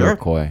 We were the Sure.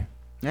 Iroquois.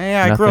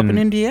 Yeah, I grew up in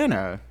Nothing-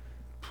 Indiana.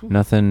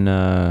 Nothing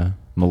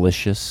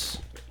malicious.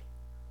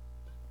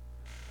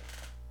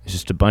 It's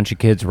just a bunch of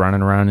kids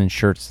running around in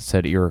shirts that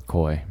said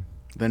Iroquois.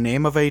 The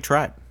name of a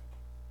tribe.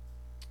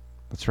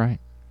 That's right.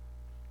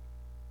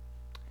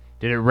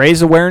 Did it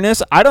raise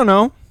awareness? I don't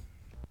know.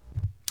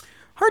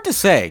 Hard to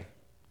say.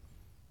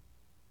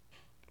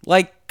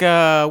 Like,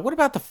 what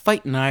about the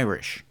Fightin'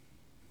 Irish?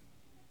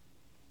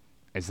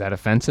 Is that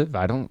offensive?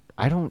 I don't.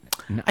 I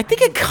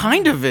think it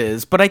kind of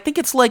is, but I think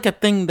it's like a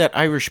thing that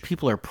Irish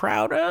people are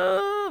proud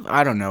of.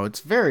 I don't know. It's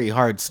very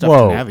hard stuff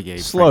Whoa, to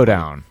navigate. slow frankly.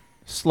 down.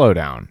 Slow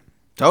down.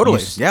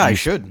 Totally. You I you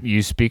should.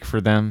 You speak for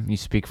them? You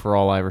speak for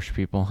all Irish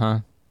people, huh?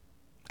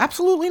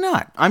 Absolutely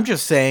not. I'm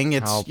just saying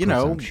it's, How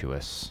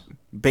presumptuous.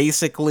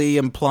 basically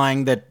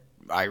implying that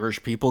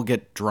Irish people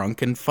get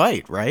drunk and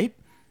fight, right?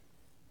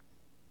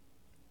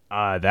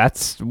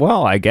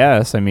 Well, I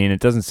guess. I mean, it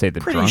doesn't say the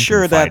Pretty drunk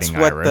sure and that's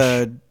fighting what Irish.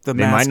 the They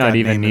might not mascot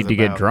even name need is to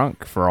get about.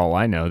 drunk for all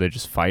I know. They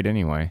just fight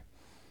anyway.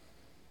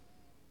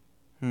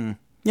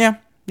 Yeah.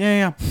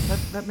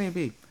 That may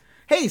be.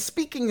 Hey,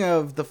 speaking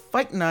of the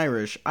Fightin'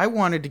 Irish, I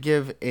wanted to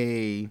give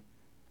a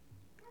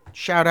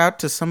shout out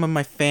to some of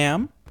my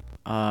fam.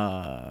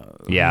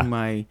 Yeah. Whom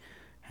I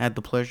had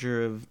the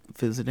pleasure of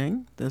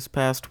visiting this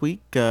past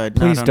week. Not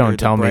Please under don't the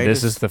tell me this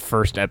brightest- is the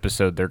first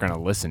episode they're going to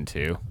listen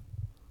to.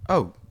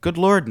 Oh, good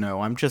lord,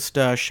 no! I'm just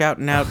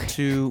shouting out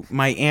to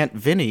my Aunt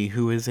Vinny,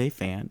 who is a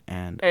fan,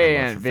 and Hey, I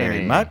love Aunt her very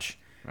Vinny. much.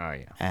 Oh,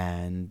 yeah.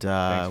 And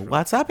for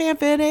what's up, Aunt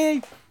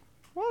Vinny?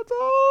 What's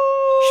up?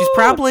 She's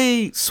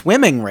probably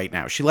swimming right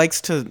now. She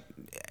likes to,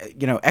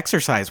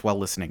 exercise while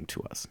listening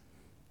to us.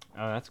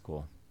 Oh, that's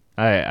cool.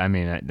 I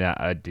mean,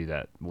 I'd do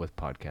that with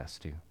podcasts,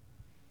 too.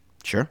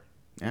 Sure.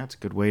 Yeah, it's a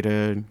good way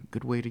to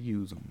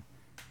use them.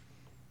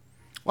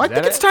 Well, I that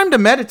think it's it? time to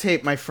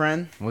meditate, my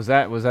friend. Was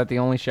that the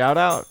only shout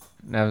out?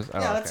 That was,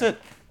 Yeah, that's it.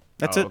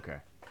 That's it. Okay.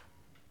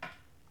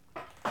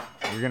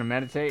 You're gonna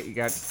meditate. You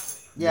got.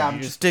 Yeah,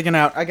 I'm just digging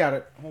out. I got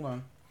it. Hold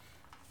on.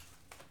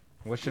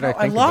 What should I I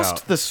think lost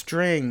about? the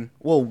string.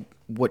 Well,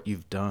 what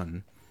you've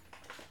done.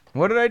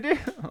 What did I do?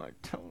 I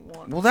don't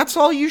want. Well, that's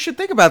all you should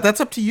think about. That's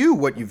up to you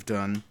what you've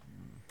done.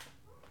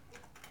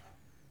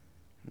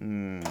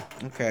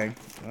 Okay.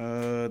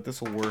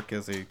 This will work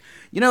as a...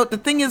 the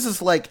thing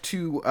is like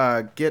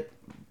to get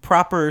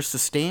proper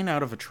sustain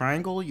out of a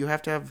triangle, you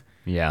have to have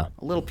Yeah.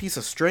 a little piece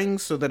of string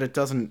so that it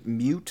doesn't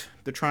mute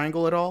the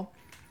triangle at all.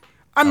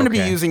 I'm going to be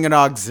Okay. using an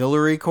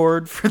auxiliary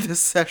cord for this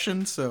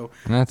session, so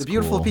That's the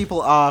beautiful cool.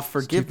 people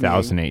forgive me.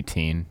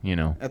 2018. You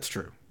know. That's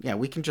true. Yeah,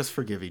 we can just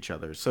forgive each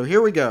other. So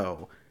here we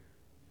go.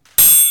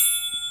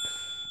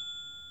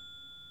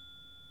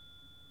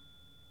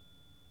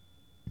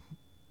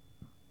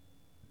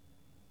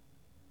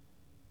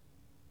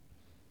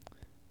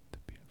 The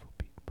beautiful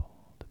people.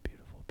 The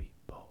beautiful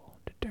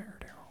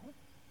people.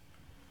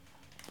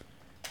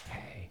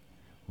 Hey,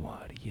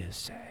 what do you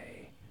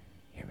say?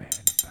 You man,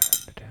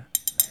 man.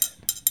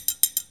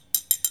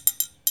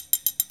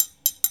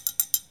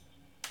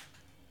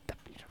 The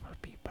beautiful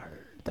people.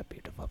 The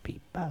beautiful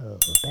people.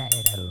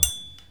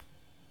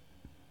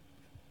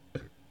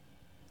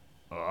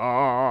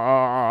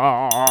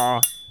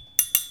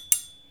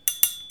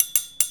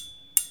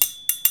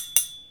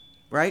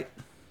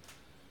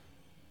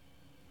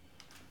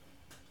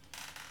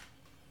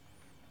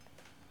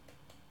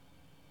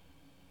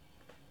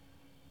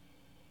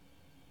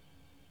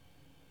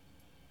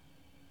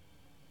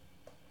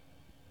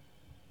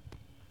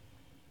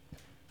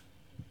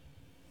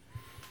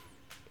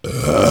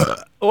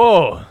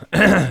 Oh,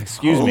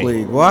 excuse me.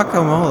 Holy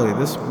guacamole!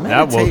 This meditation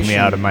That woke me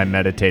out of my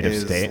meditative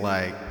is state.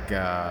 like,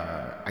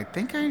 I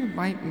think I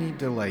might need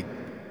to like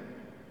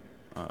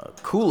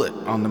cool it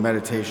on the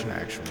meditation.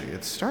 Actually,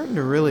 it's starting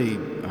to really.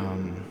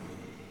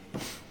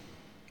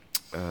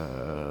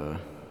 I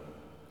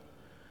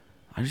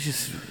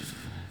just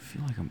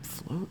feel like I'm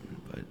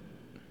floating, but.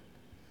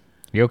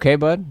 You okay,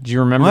 bud? Do you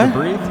remember to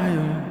breathe?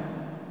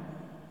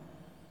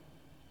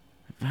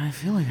 I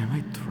feel like I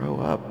might throw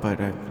up, but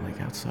I'm like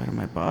outside of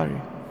my body.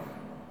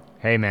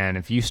 Hey, man,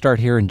 if you start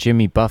hearing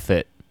Jimmy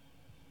Buffett,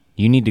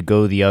 you need to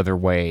go the other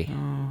way.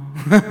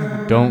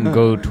 Don't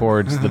go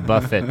towards the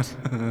Buffett.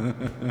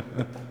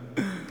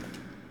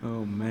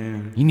 Oh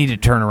man. You need to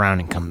turn around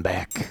and come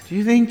back. Do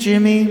you think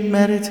Jimmy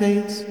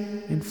meditates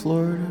in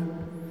Florida?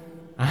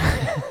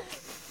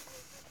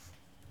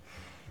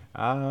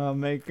 I'm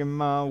making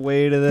my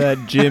way to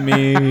that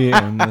Jimmy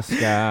in the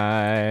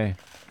sky.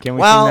 Can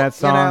we Well, sing that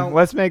song? you know-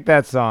 Let's make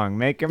that song.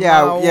 Making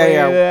Yeah, my yeah, way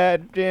yeah. to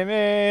that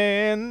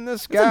Jimmy in the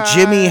sky. It's a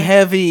Jimmy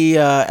heavy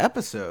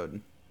episode.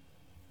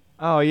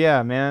 Oh,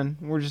 yeah, man.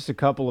 We're just a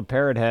couple of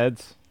parrot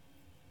heads.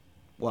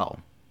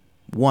 Well,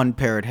 one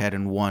parrot head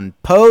and one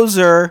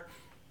poser.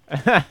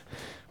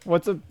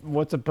 What's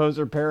a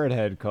poser parrot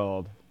head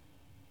called?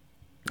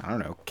 I don't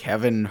know,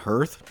 Kevin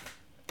Hirth.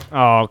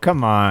 Oh,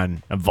 come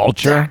on. A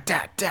vulture?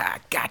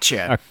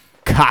 Gotcha. A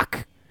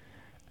cock.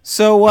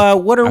 So,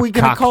 what are we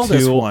going to call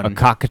this cockatool, one? A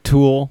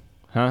cockatool.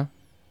 Huh?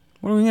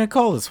 What are we going to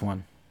call this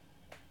one?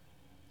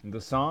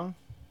 The song?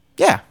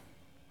 Yeah.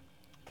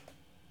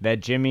 That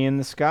Jimmy in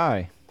the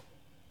Sky.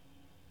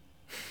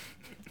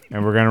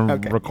 And we're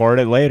going to record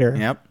it later.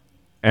 Yep.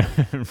 And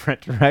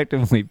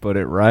retroactively put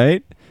it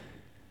right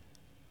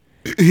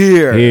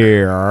Here.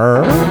 here.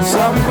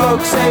 Some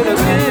folks say to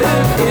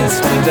live is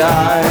to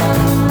die.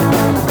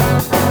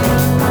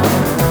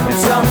 And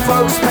some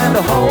folks spend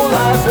a whole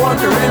life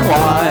wondering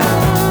why.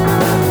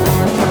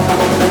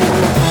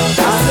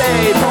 I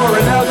say pour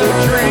another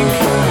drink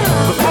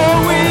before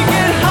we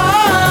get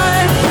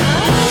high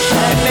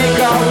and make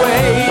our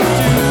way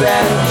to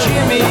that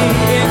Jimmy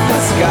in the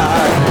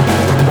sky.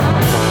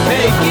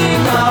 Making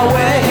my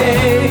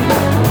way,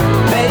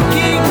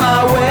 making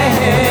my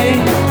way,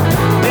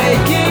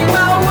 making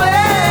my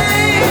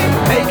way,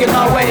 making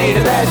my way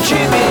to that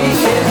Jimmy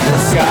in the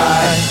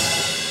sky.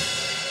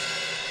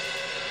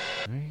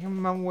 Making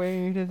my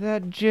way to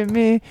that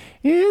Jimmy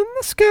in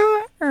the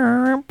sky.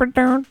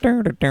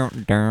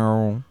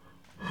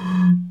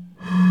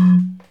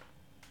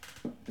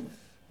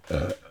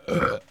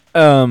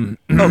 Oh,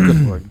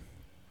 good lord.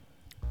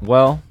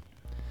 Well,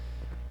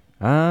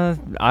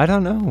 I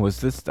don't know.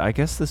 I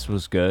guess this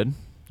was good.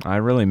 I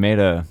really made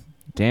a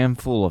damn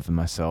fool of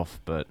myself,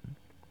 but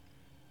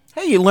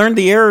Hey, you learned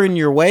the error in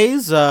your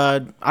ways. I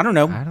don't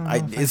know. I don't know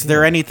if I Is did.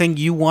 there anything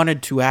you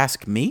wanted to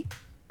ask me?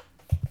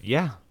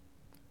 yeah.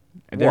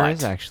 There What?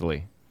 is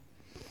actually.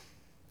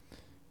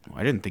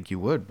 I didn't think you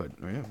would, but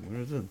yeah, what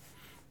is it?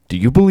 Do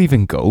you believe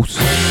in ghosts?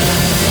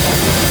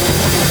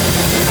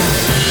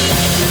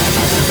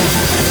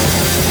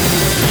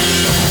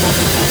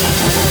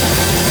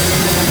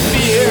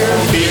 Fear,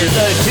 fear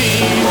the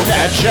team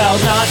that shall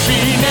not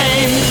be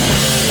named.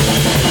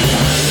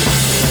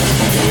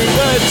 Fear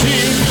the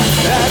team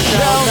that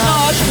shall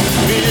not.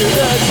 Fear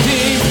the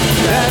team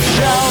that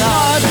shall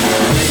not.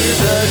 Fear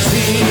the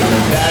team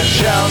that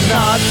shall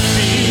not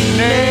be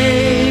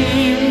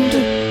named.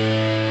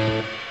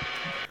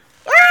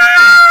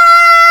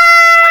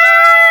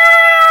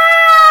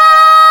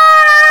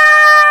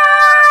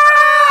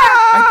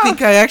 I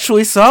think I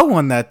actually saw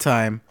one that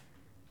time.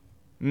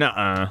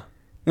 Nuh-uh.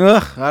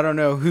 Ugh, I don't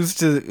know. Who's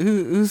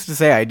to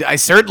say? I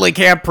certainly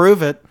can't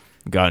prove it.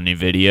 Got any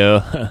video?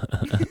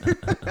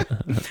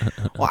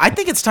 Well, I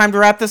think it's time to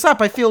wrap this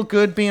up. I feel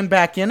good being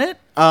back in it.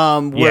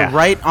 We're Yeah.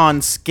 right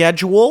on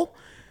schedule.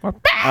 We're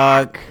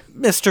back.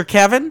 Mr.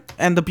 Kevin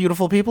and the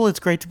beautiful people, it's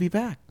great to be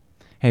back.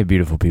 Hey,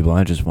 beautiful people,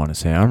 I just want to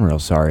say I'm real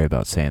sorry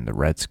about saying the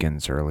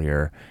Redskins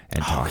earlier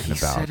and talking He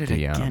about said it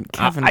the again.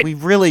 Kevin, I we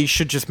really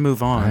should just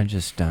move on. I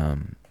just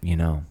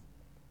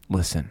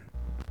listen.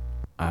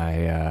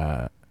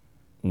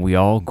 We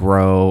all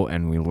grow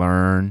and we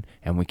learn,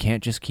 and we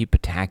can't just keep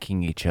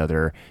attacking each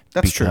other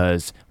That's true.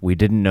 because we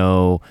didn't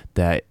know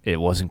that it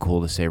wasn't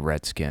cool to say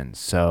Redskins.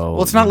 So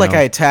Well, it's not you like know.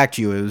 I attacked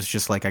you. It was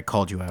just like I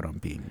called you out on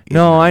being.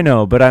 No, I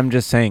know, but I'm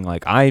just saying,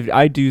 like,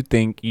 I do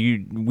think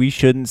we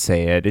shouldn't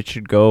say it. It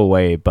should go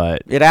away,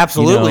 but It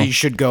absolutely you know,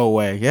 should go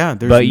away. Yeah,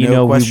 there's but you no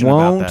know, we question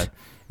about won't.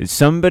 that.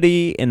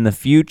 Somebody in the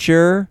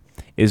future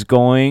is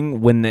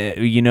going when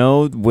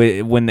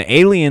the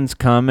aliens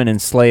come and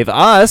enslave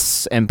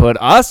us and put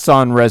us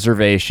on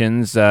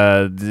reservations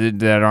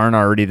that aren't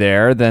already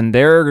there, then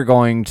they're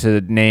going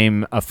to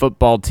name a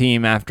football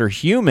team after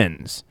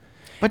humans.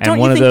 But And don't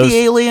one you of think those, the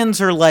aliens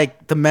are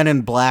like the Men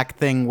in Black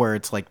thing, where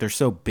it's like they're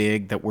so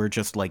big that we're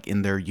just like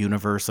in their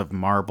universe of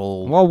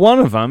Marvel? Well, one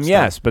of them,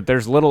 yes, but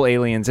there's little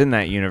aliens in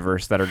that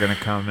universe that are going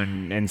to come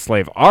and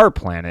enslave our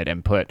planet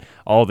and put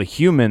all the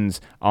humans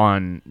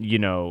on,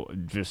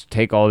 just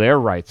take all their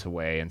rights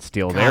away and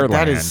steal their that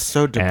land. is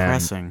so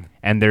depressing.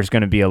 And there's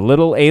going to be a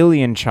little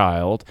alien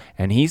child,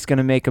 and he's going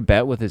to make a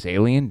bet with his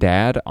alien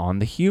dad on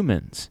the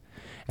humans.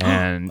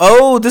 And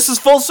Oh, this is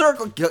full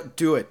circle.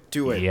 Do it.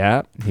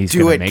 yeah, he's Do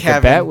going it, to make Kevin.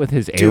 a bet with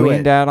his Do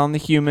alien it. dad on the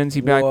humans.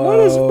 He'd be like,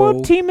 Whoa.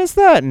 what team is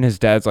that? And his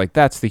dad's like,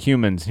 that's the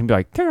humans. And he'd be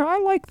like, I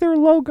like their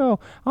logo.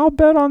 I'll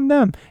bet on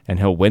them. And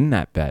he'll win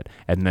that bet.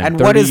 And then And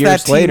 30 what is years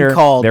that team later,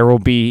 called? there will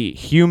be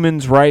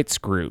humans' rights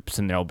groups.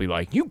 And they'll be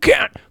like, you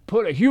can't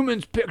put a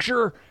human's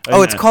picture.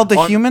 Oh, it's called the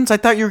on-" Humans? I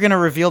thought you were going to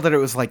reveal that it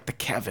was like the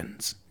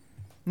Kevins.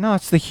 No,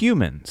 it's the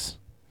humans.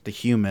 The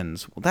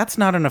Humans. Well, that's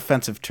not an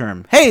offensive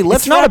term. Hey,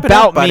 let's It's not wrap it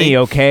about up, buddy. me,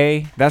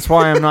 okay? That's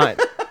why I'm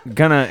not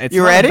gonna. It's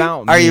You not ready?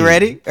 about Are you me.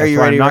 ready? Are That's you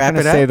why ready to I'm not wrap gonna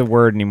it say up? the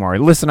word anymore.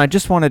 Listen, I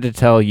just wanted to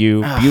tell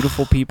you,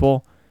 beautiful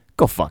people,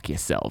 go fuck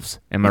yourselves.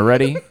 Am I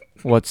ready?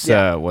 What's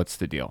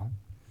the deal?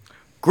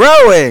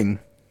 Growing.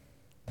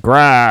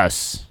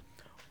 Grass.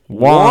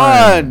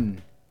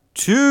 1,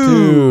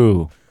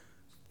 2, 2,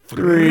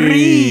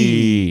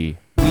 3.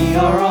 We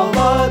are all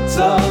buds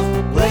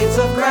of blades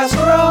of grass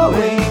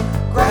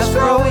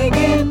growing